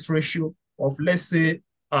student ratio of, let's say,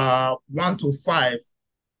 1 to 5.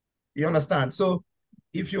 You understand? So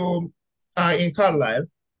if you are in Carlisle,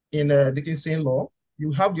 in Dickinson Law,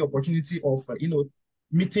 you have the opportunity of,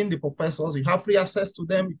 meeting the professors. You have free access to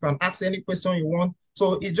them. You can ask any question you want.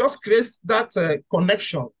 So it just creates that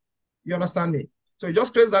connection. You understand me? So it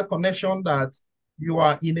just creates that connection that you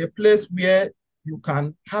are in a place where you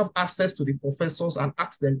can have access to the professors and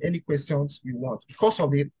ask them any questions you want because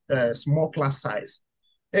of the small class size.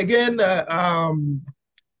 Again, I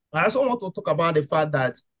also want to talk about the fact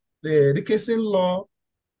that the Dickinson Law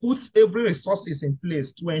puts every resources in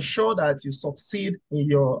place to ensure that you succeed in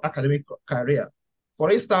your academic career. For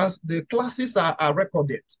instance, the classes are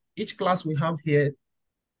recorded. Each class we have here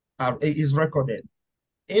is recorded,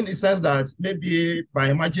 in the sense that maybe by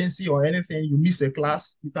emergency or anything, you miss a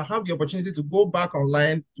class, you can have the opportunity to go back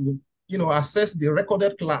online to, access the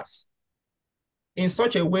recorded class in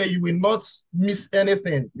such a way you will not miss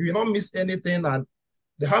anything. You will not miss anything, and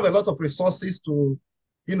they have a lot of resources to,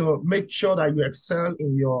 make sure that you excel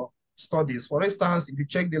in your studies. For instance, if you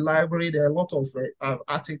check the library, there are a lot of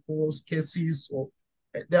articles, cases, or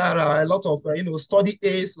there are a lot of, study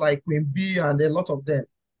aids like Queen B and a lot of them.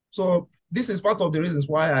 So this is part of the reasons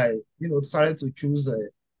why I, decided to choose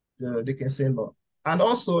the Dickinson Law. And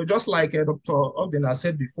also, just like Dr. Ogden has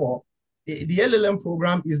said before, the LLM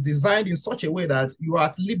program is designed in such a way that you are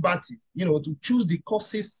at liberty, to choose the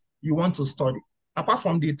courses you want to study, apart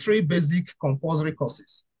from the 3 basic compulsory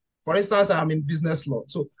courses. For instance, I'm in business law.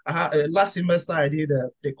 So last semester I did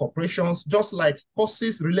the corporations, just like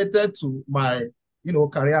courses related to my,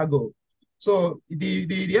 career goal. So the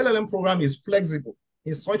LLM program is flexible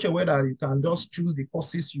in such a way that you can just choose the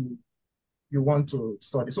courses you want to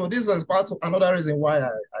study. So this is part of another reason why I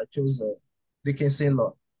chose Dickinson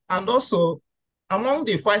Law. And also, among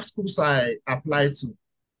the 5 schools I applied to,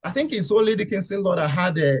 I think it's only Dickinson Law that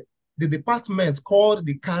had the department called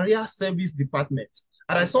the Career Service Department.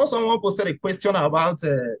 And I saw someone posted a question about,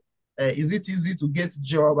 is it easy to get a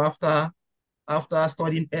job after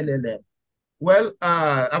studying LLM? Well,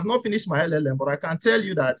 I've not finished my LLM, but I can tell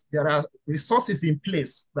you that there are resources in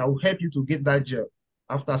place that will help you to get that job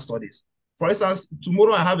after studies. For instance,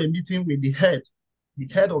 tomorrow I have a meeting with the head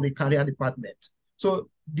of the career department. So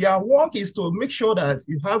their work is to make sure that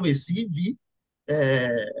you have a CV,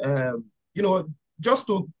 just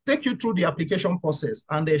to take you through the application process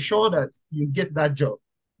and ensure that you get that job.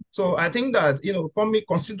 So I think that,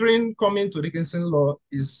 considering coming to Dickinson Law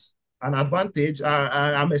is an advantage.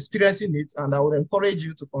 I'm experiencing it, and I would encourage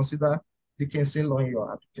you to consider Dickinson Law in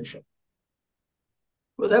your application.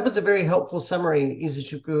 Well, that was a very helpful summary,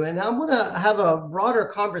 Izuchukwu. And I'm going to have a broader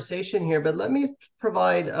conversation here, but let me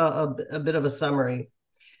provide a bit of a summary.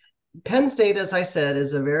 Penn State, as I said,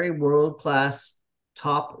 is a very world-class,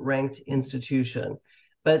 top-ranked institution.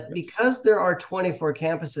 But Yes. because there are 24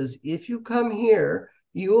 campuses, if you come here,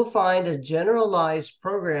 you will find a generalized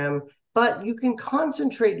program, but you can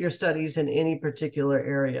concentrate your studies in any particular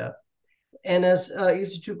area. And as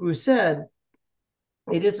Izuchukwu said,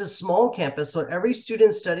 it is a small campus, so every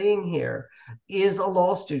student studying here is a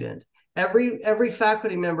law student. Every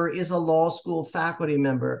faculty member is a law school faculty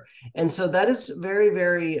member. And so that is very,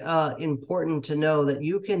 very important to know that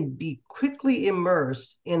you can be quickly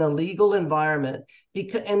immersed in a legal environment.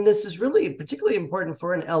 And this is really particularly important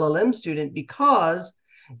for an LLM student because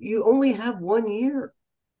you only have 1 year.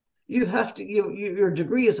 You have to, your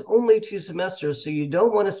degree is only 2 semesters, so you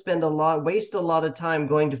don't want to waste a lot of time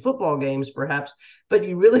going to football games, perhaps, but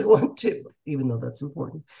you really want to, even though that's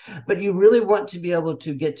important, but you really want to be able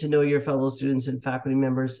to get to know your fellow students and faculty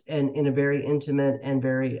members and in a very intimate and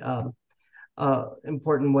very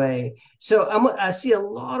important way. So I see a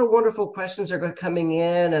lot of wonderful questions are coming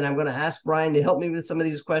in, and I'm going to ask Brian to help me with some of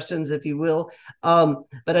these questions, if you will.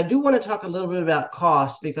 But I do want to talk a little bit about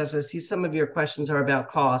cost, because I see some of your questions are about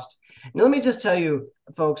cost. Now, let me just tell you,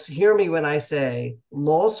 folks, hear me when I say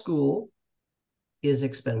law school is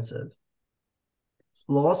expensive.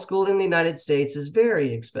 Law school in the United States is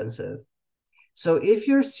very expensive. So if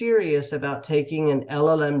you're serious about taking an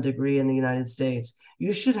LLM degree in the United States,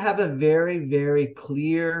 you should have a very, very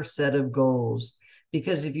clear set of goals.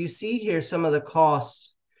 Because if you see here, some of the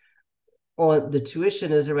costs on the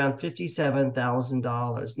tuition is around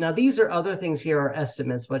 $57,000. Now, these are other things here are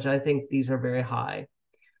estimates, which I think these are very high.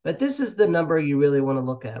 But this is the number you really want to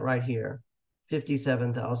look at right here,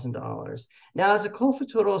 $57,000. Now, as a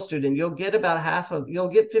Confuturo student, you'll get about you'll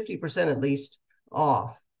get 50% at least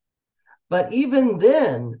off. But even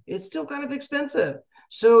then, it's still kind of expensive.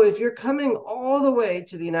 So if you're coming all the way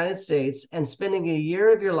to the United States and spending a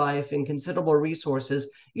year of your life in considerable resources,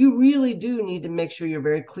 you really do need to make sure you're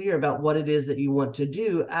very clear about what it is that you want to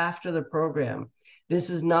do after the program. This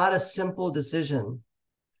is not a simple decision.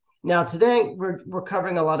 Now, today we're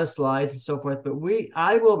covering a lot of slides and so forth, but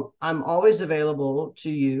I'm always available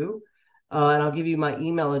to you, and I'll give you my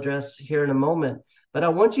email address here in a moment. But I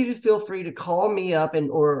want you to feel free to call me up,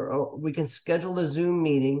 or we can schedule a Zoom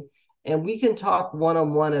meeting, and we can talk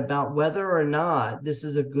one-on-one about whether or not this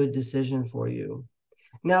is a good decision for you.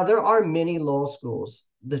 Now, there are many law schools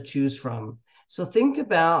to choose from. So think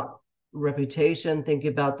about reputation, think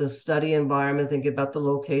about the study environment, think about the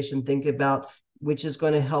location, think about which is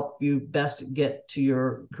going to help you best get to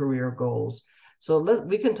your career goals. So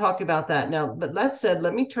we can talk about that now. But that said,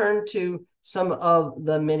 let me turn to some of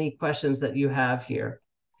the many questions that you have here.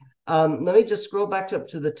 Let me just scroll back up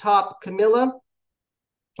to the top. Camilla,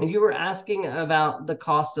 you were asking about the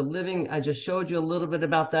cost of living. I just showed you a little bit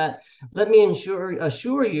about that. Let me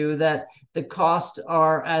assure you that the costs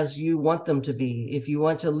are as you want them to be. If you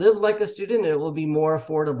want to live like a student, it will be more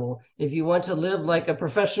affordable. If you want to live like a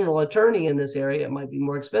professional attorney in this area, it might be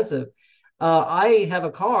more expensive. I have a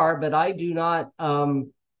car, but I do not,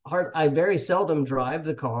 I very seldom drive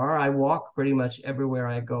the car. I walk pretty much everywhere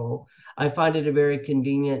I go. I find it a very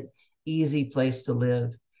convenient, easy place to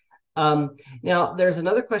live. Now, there's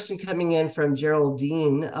another question coming in from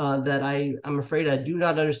Geraldine that I'm afraid I do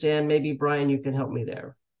not understand. Maybe, Brian, you can help me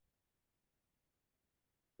there.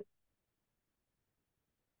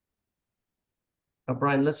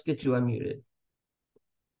 Brian, let's get you unmuted.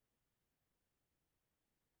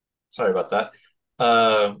 Sorry about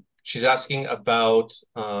that. She's asking about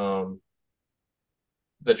the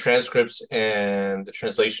transcripts and the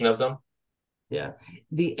translation of them. Yeah,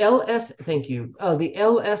 thank you. The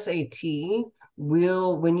LSAT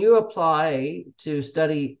will, when you apply to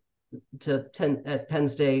study at Penn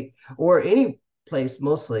State or any place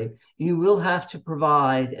mostly, you will have to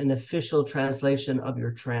provide an official translation of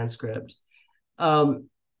your transcript. And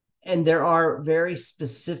there are very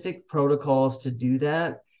specific protocols to do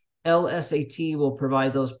that. LSAT will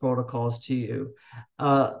provide those protocols to you.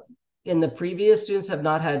 In the previous, students have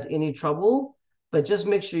not had any trouble, but just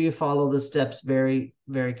make sure you follow the steps very,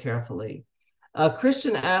 very carefully.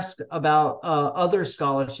 Christian asked about other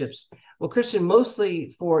scholarships. Well, Christian,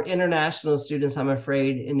 mostly for international students, I'm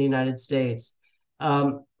afraid, in the United States.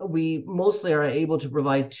 We mostly are able to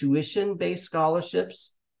provide tuition-based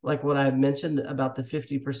scholarships, like what I've mentioned about the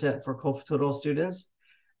 50% for Confuturo students.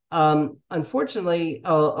 Unfortunately,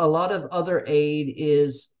 a lot of other aid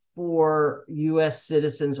is for U.S.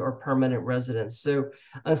 citizens or permanent residents. So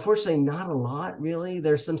unfortunately, not a lot, really.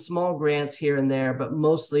 There's some small grants here and there, but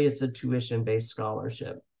mostly it's a tuition-based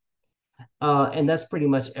scholarship. And that's pretty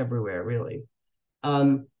much everywhere, really.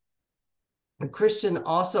 Christian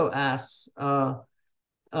also asks,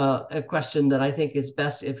 a question that I think is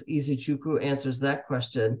best if Izuchukwu answers that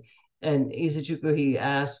question. And Izuchukwu, he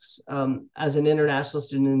asks, as an international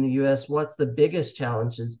student in the US, what's the biggest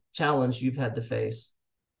challenge you've had to face?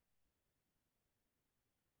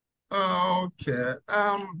 Okay.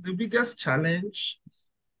 The biggest challenge,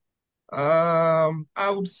 I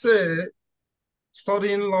would say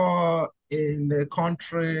studying law in a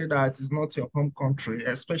country that is not your home country,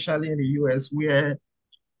 especially in the US, where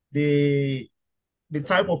the the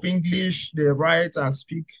type of English they write and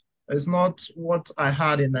speak is not what I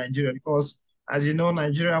had in Nigeria because, as you know,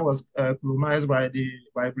 Nigeria was colonized by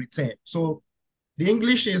Britain. So the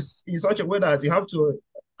English is in such a way that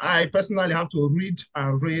I personally have to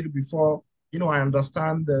read before, I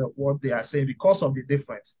understand what they are saying because of the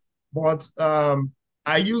difference. But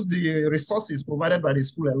I use the resources provided by the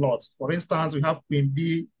school a lot. For instance, we have Queen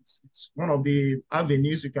B. It's one of the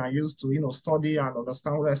avenues you can use to, study and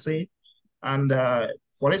understand what I say. And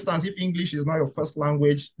for instance, if English is not your first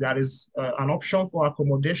language, there is an option for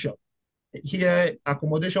accommodation. Here,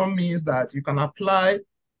 accommodation means that you can apply,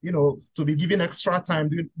 to be given extra time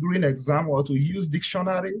during exam or to use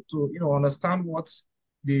dictionary to, understand what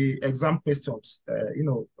the exam questions,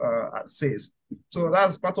 says. So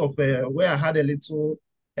that's part of where I had a little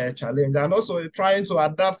challenge. And also trying to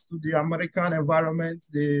adapt to the American environment,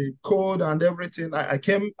 the code and everything. I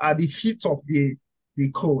came at the heat of the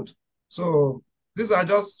code. So these are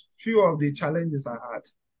just few of the challenges I had.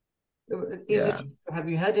 Yeah. Have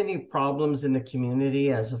you had any problems in the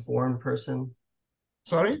community as a foreign person?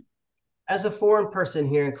 Sorry? As a foreign person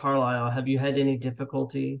here in Carlisle, have you had any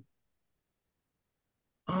difficulty?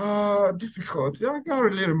 Difficulty. I can't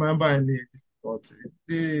really remember any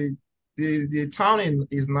difficulty. The town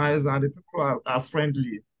is nice and the people are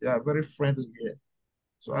friendly. They are very friendly here.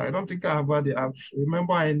 So I don't think I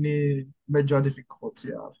remember any major difficulty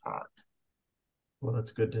I've had. Well,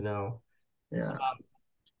 that's good to know. Yeah.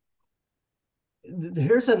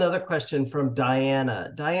 Here's another question from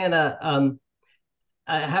Diana. Diana,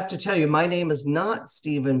 I have to tell you, my name is not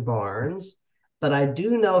Stephen Barnes, but I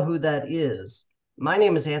do know who that is. My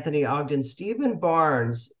name is Anthony Ogden. Stephen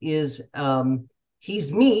Barnes is,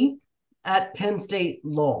 he's me at Penn State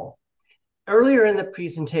Law. Earlier in the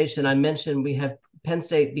presentation, I mentioned we have Penn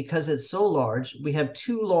State, because it's so large, we have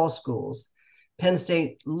two law schools, Penn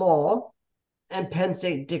State Law and Penn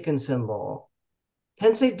State Dickinson Law.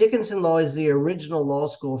 Penn State Dickinson Law is the original law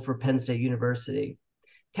school for Penn State University.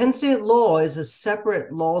 Penn State Law is a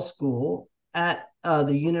separate law school at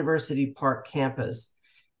the University Park campus.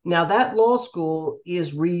 Now, that law school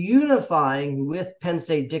is reunifying with Penn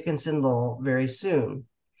State Dickinson Law very soon.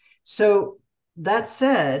 So that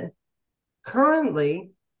said,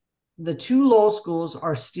 currently, the two law schools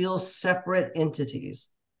are still separate entities.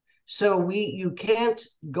 So you can't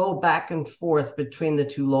go back and forth between the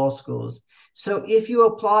two law schools. So if you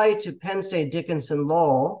apply to Penn State Dickinson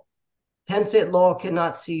Law, Penn State Law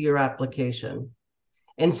cannot see your application.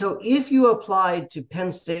 And so if you applied to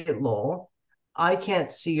Penn State Law, I can't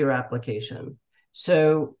see your application.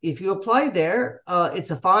 So if you apply there, it's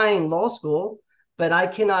a fine law school, but I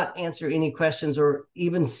cannot answer any questions or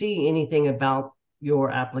even see anything about your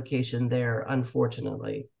application there,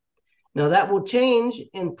 unfortunately. Now that will change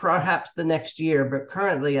in perhaps the next year, but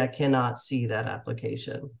currently I cannot see that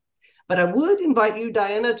application. But I would invite you,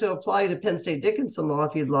 Diana, to apply to Penn State Dickinson Law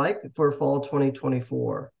if you'd like for fall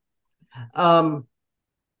 2024.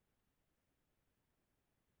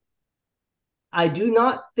 I do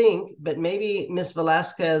not think, but maybe Ms.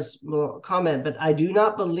 Velasquez will comment, but I do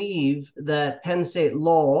not believe that Penn State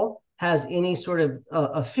Law has any sort of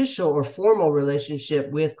official or formal relationship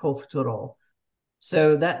with COFUTURO.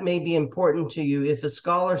 So that may be important to you. If a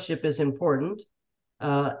scholarship is important,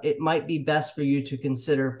 it might be best for you to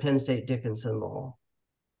consider Penn State Dickinson Law.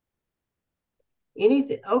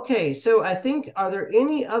 Anything? Okay, so I think, are there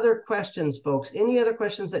any other questions, folks? Any other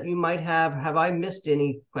questions that you might have? Have I missed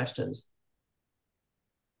any questions?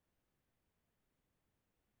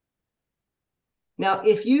 Now,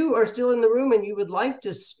 if you are still in the room and you would like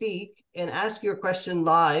to speak and ask your question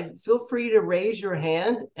live, feel free to raise your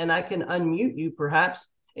hand and I can unmute you perhaps,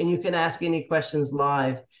 and you can ask any questions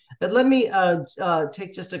live. But let me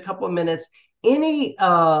take just a couple of minutes.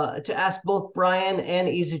 To ask both Brian and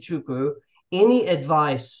Izuchukwu, any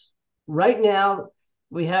advice? Right now,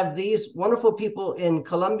 we have these wonderful people in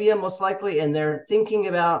Colombia, most likely, and they're thinking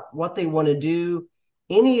about what they want to do.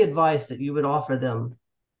 Any advice that you would offer them?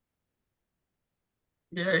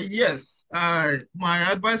 Yeah, yes.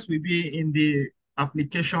 My advice will be in the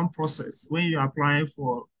application process when you're applying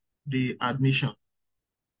for the admission.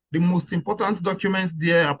 The most important documents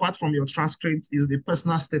there, apart from your transcript, is the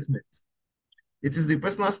personal statement. It is the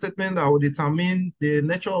personal statement that will determine the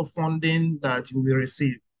nature of funding that you will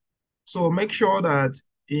receive. So make sure that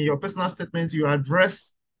in your personal statement, you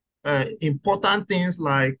address important things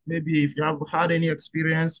like maybe if you have had any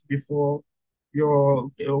experience before,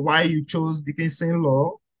 why you chose Dickinson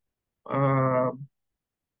law, uh,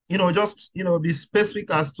 just, be specific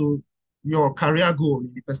as to your career goal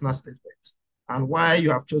in the personal statement and why you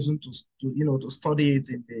have chosen to study it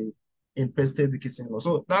in Penn State Dickinson law.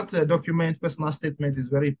 So that document, personal statement, is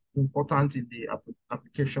very important in the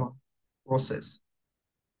application process.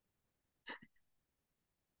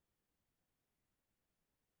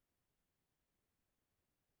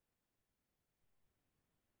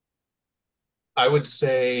 I would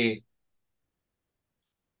say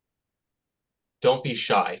don't be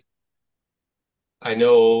shy. I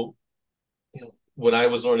know, when I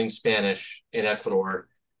was learning Spanish in Ecuador,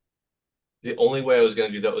 the only way I was going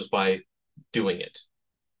to do that was by doing it.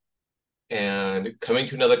 And going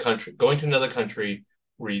to another country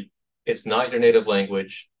where it's not your native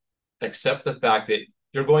language, accept the fact that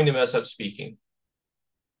you're going to mess up speaking.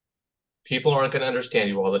 People aren't going to understand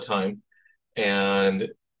you all the time, and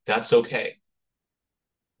that's okay.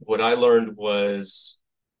 What I learned was,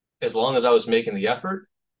 as long as I was making the effort,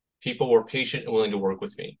 people were patient and willing to work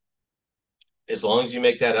with me. As long as you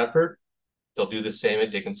make that effort, they'll do the same at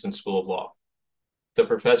Dickinson School of Law. The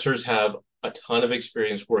professors have a ton of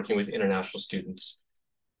experience working with international students.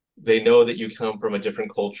 They know that you come from a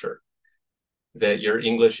different culture, that your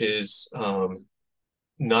English is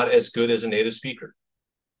not as good as a native speaker,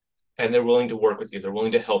 and they're willing to work with you. They're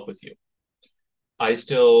willing to help with you. I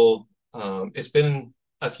still, it's been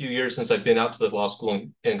a few years since I've been out to the law school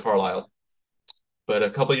in Carlisle, but a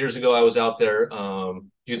couple of years ago, I was out there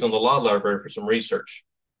using the law library for some research,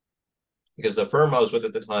 because the firm I was with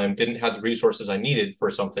at the time didn't have the resources I needed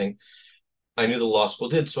for something. I knew the law school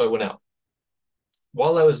did, so I went out.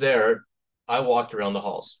 While I was there, I walked around the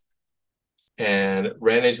halls and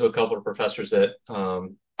ran into a couple of professors that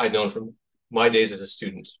I'd known from my days as a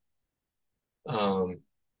student. One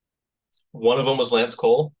of them was Lance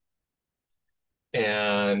Cole,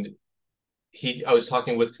 and I was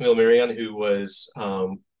talking with Camille Marion, who was,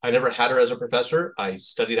 I never had her as a professor. I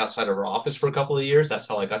studied outside of her office for a couple of years. That's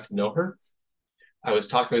how I got to know her. I was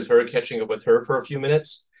talking with her, catching up with her for a few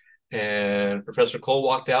minutes, and Professor Cole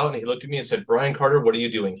walked out and he looked at me and said, "Brian Carter, what are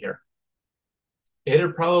you doing here?" It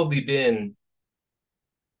had probably been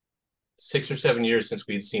 6 or 7 years since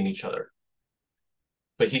we'd seen each other,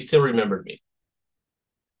 but he still remembered me.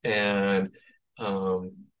 And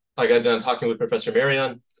I got done talking with Professor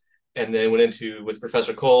Marion, and then went with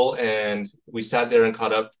Professor Cole, and we sat there and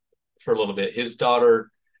caught up for a little bit. His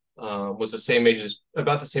daughter was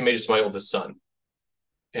about the same age as my oldest son.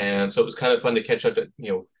 And so it was kind of fun to catch up at,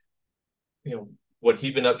 what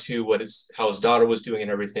he'd been up to, how his daughter was doing and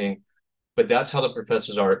everything. But that's how the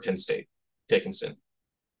professors are at Penn State Dickinson.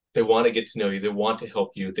 They want to get to know you. They want to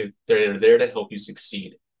help you. They're there to help you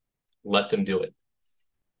succeed. Let them do it.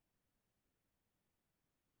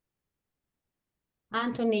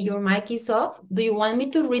 Anthony, your mic is off. Do you want me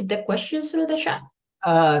to read the questions through the chat?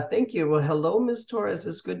 Thank you. Well, hello, Ms. Torres.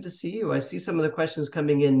 It's good to see you. I see some of the questions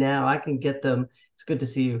coming in now. I can get them. It's good to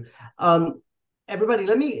see you. Everybody,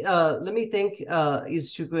 let me thank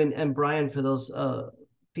Izuchukwu and Brian for those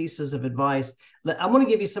pieces of advice. I'm going to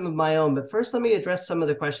give you some of my own, but first let me address some of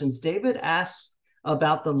the questions. David asks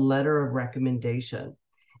about the letter of recommendation.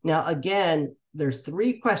 Now, again, there's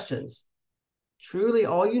 3 questions. Truly,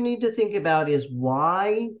 all you need to think about is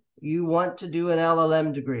why you want to do an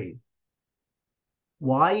LLM degree,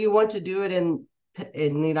 why you want to do it in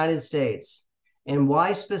the United States, and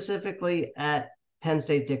why specifically at Penn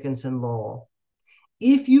State Dickinson Law.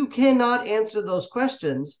 If you cannot answer those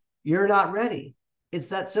questions, you're not ready. It's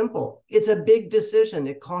that simple. It's a big decision.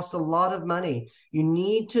 It costs a lot of money. You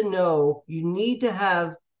need to know, you need to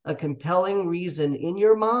have a compelling reason in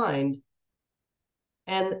your mind.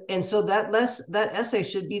 And so that essay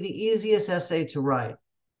should be the easiest essay to write.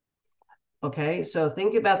 Okay, so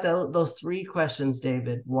think about those 3 questions,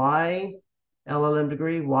 David. Why LLM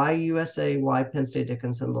degree? Why USA? Why Penn State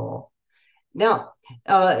Dickinson Law? Now,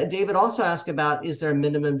 David also asked about, is there a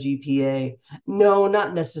minimum GPA? No,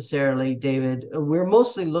 not necessarily, David. We're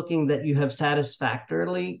mostly looking that you have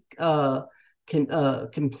satisfactorily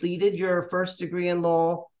completed your first degree in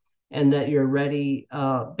law, and that you're ready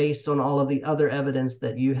based on all of the other evidence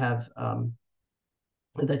that you have,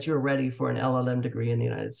 that you're ready for an LLM degree in the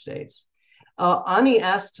United States. Ani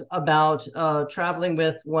asked about traveling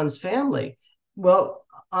with one's family. Well,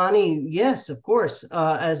 Ani, yes, of course.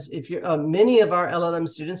 As if you're, many of our LLM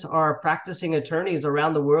students are practicing attorneys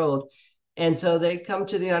around the world. And so they come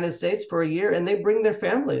to the United States for a year and they bring their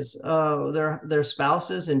families, their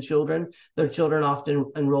spouses and children. Their children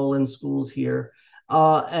often enroll in schools here.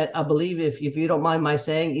 I believe, if you don't mind my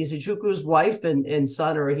saying, Izuchuku's wife and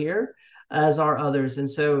son are here, as are others. And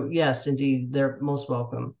so, yes, indeed, they're most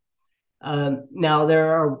welcome. Now,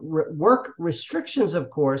 there are work restrictions, of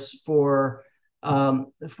course, for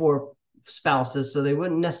spouses, so they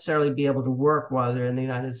wouldn't necessarily be able to work while they're in the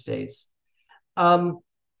United States.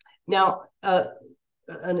 Now,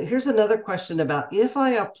 and here's another question about, if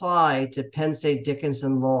I apply to Penn State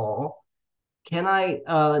Dickinson Law, can I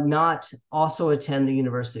not also attend the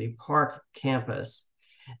University Park campus?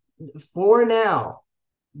 For now,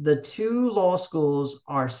 the two law schools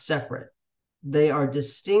are separate. They are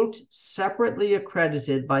distinct, separately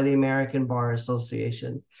accredited by the American Bar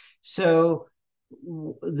Association. So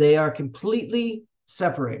they are completely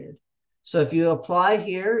separated. So if you apply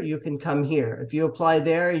here, you can come here. If you apply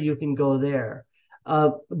there, you can go there.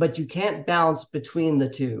 But you can't bounce between the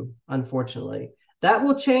two, unfortunately. That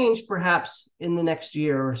will change perhaps in the next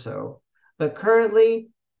year or so. But currently,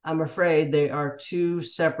 I'm afraid they are two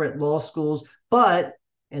separate law schools, but,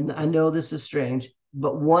 and I know this is strange,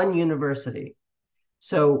 but one university.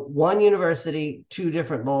 So one university, two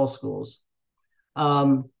different law schools.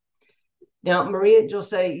 Now, Maria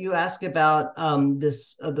Jose, you asked about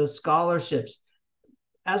the scholarships.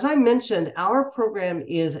 As I mentioned, our program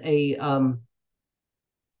is a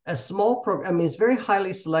small program. I mean, it's very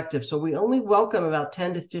highly selective. So we only welcome about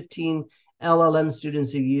 10 to 15 LLM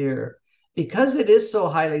students a year. Because it is so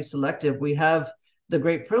highly selective, we have the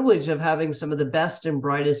great privilege of having some of the best and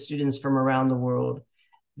brightest students from around the world.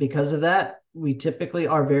 Because of that, we typically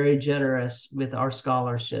are very generous with our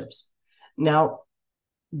scholarships. Now,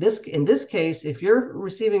 in this case, if you're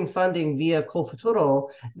receiving funding via Colfuturo,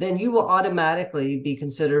 then you will automatically be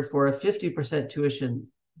considered for a 50% tuition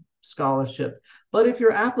scholarship. But if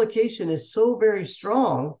your application is so very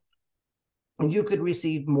strong, you could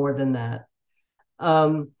receive more than that.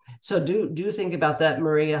 So do think about that,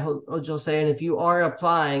 Maria Jose. And if you are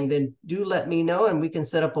applying, then do let me know and we can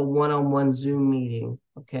set up a one-on-one Zoom meeting,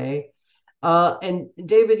 okay? And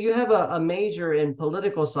David, you have a major in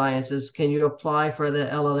political sciences. Can you apply for the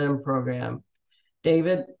LLM program?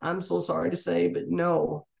 David, I'm so sorry to say, but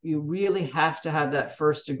no, you really have to have that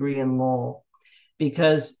first degree in law,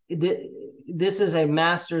 because this is a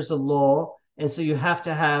master's of law. And so you have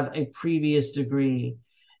to have a previous degree.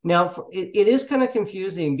 Now, it is kind of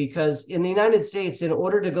confusing, because in the United States, in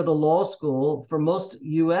order to go to law school, for most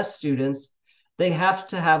US students, they have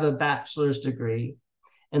to have a bachelor's degree.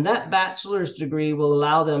 And that bachelor's degree will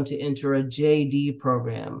allow them to enter a JD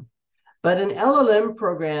program. But an LLM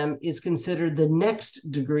program is considered the next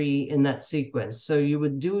degree in that sequence. So you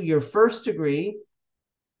would do your first degree,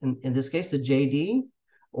 in this case, a JD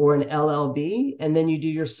or an LLB, and then you do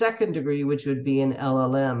your second degree, which would be an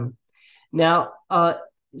LLM. Now,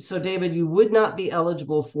 so David, you would not be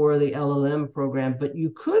eligible for the LLM program, but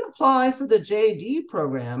you could apply for the JD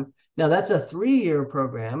program. Now, that's a 3-year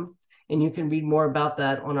program, and you can read more about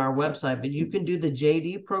that on our website, but you can do the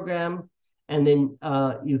JD program, and then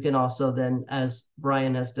you can also then, as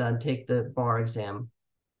Brian has done, take the bar exam.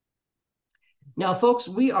 Now, folks,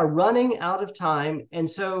 we are running out of time, and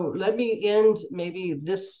so let me end maybe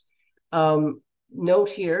this note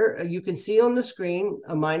here. You can see on the screen,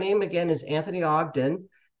 my name again is Anthony Ogden,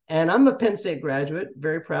 and I'm a Penn State graduate,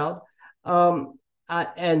 very proud.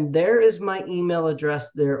 And there is my email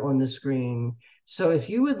address there on the screen. So if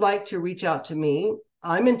you would like to reach out to me,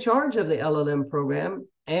 I'm in charge of the LLM program,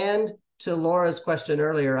 and to Laura's question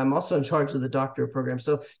earlier, I'm also in charge of the doctorate program.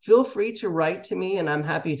 So feel free to write to me, and I'm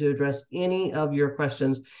happy to address any of your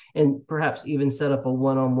questions and perhaps even set up a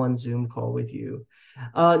one-on-one Zoom call with you.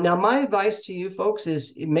 Now, my advice to you folks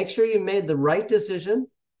is make sure you made the right decision.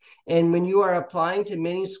 And when you are applying to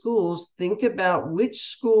many schools, think about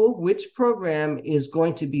which school, which program is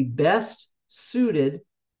going to be best suited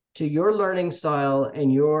to your learning style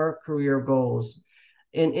and your career goals.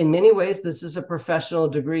 In many ways, this is a professional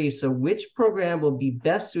degree. So which program will be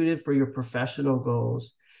best suited for your professional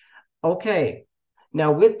goals? Okay.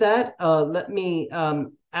 Now with that, let me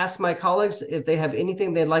ask my colleagues if they have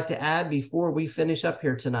anything they'd like to add before we finish up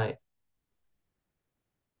here tonight.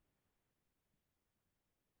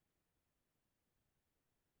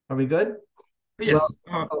 Are we good? Yes.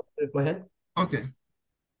 Well, go ahead. Okay.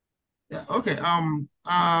 Yeah, okay.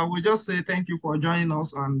 We just say thank you for joining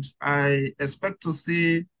us, and I expect to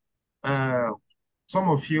see some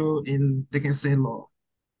of you in Dickinson Law.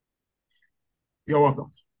 You're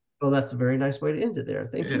welcome. Well, that's a very nice way to end it there.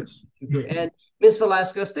 Thank Yes. you. And Ms.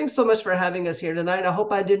 Velasquez, thanks so much for having us here tonight. I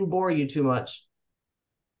hope I didn't bore you too much.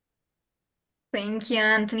 Thank you,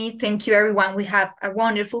 Anthony. Thank you, everyone. We have a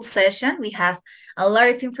wonderful session. We have a lot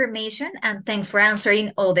of information, and thanks for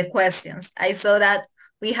answering all the questions. I saw that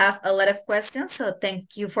we have a lot of questions, so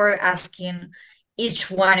thank you for asking each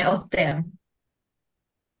one of them.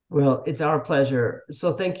 Well, it's our pleasure.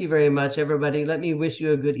 So thank you very much, everybody. Let me wish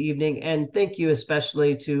you a good evening. And thank you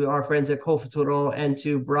especially to our friends at Kofuturo and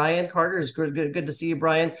to Brian Carter. It's good to see you,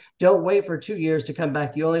 Brian. Don't wait for 2 years to come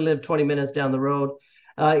back. You only live 20 minutes down the road.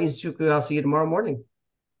 Izuku, I'll see you tomorrow morning.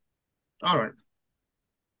 All right.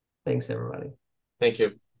 Thanks, everybody. Thank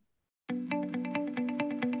you.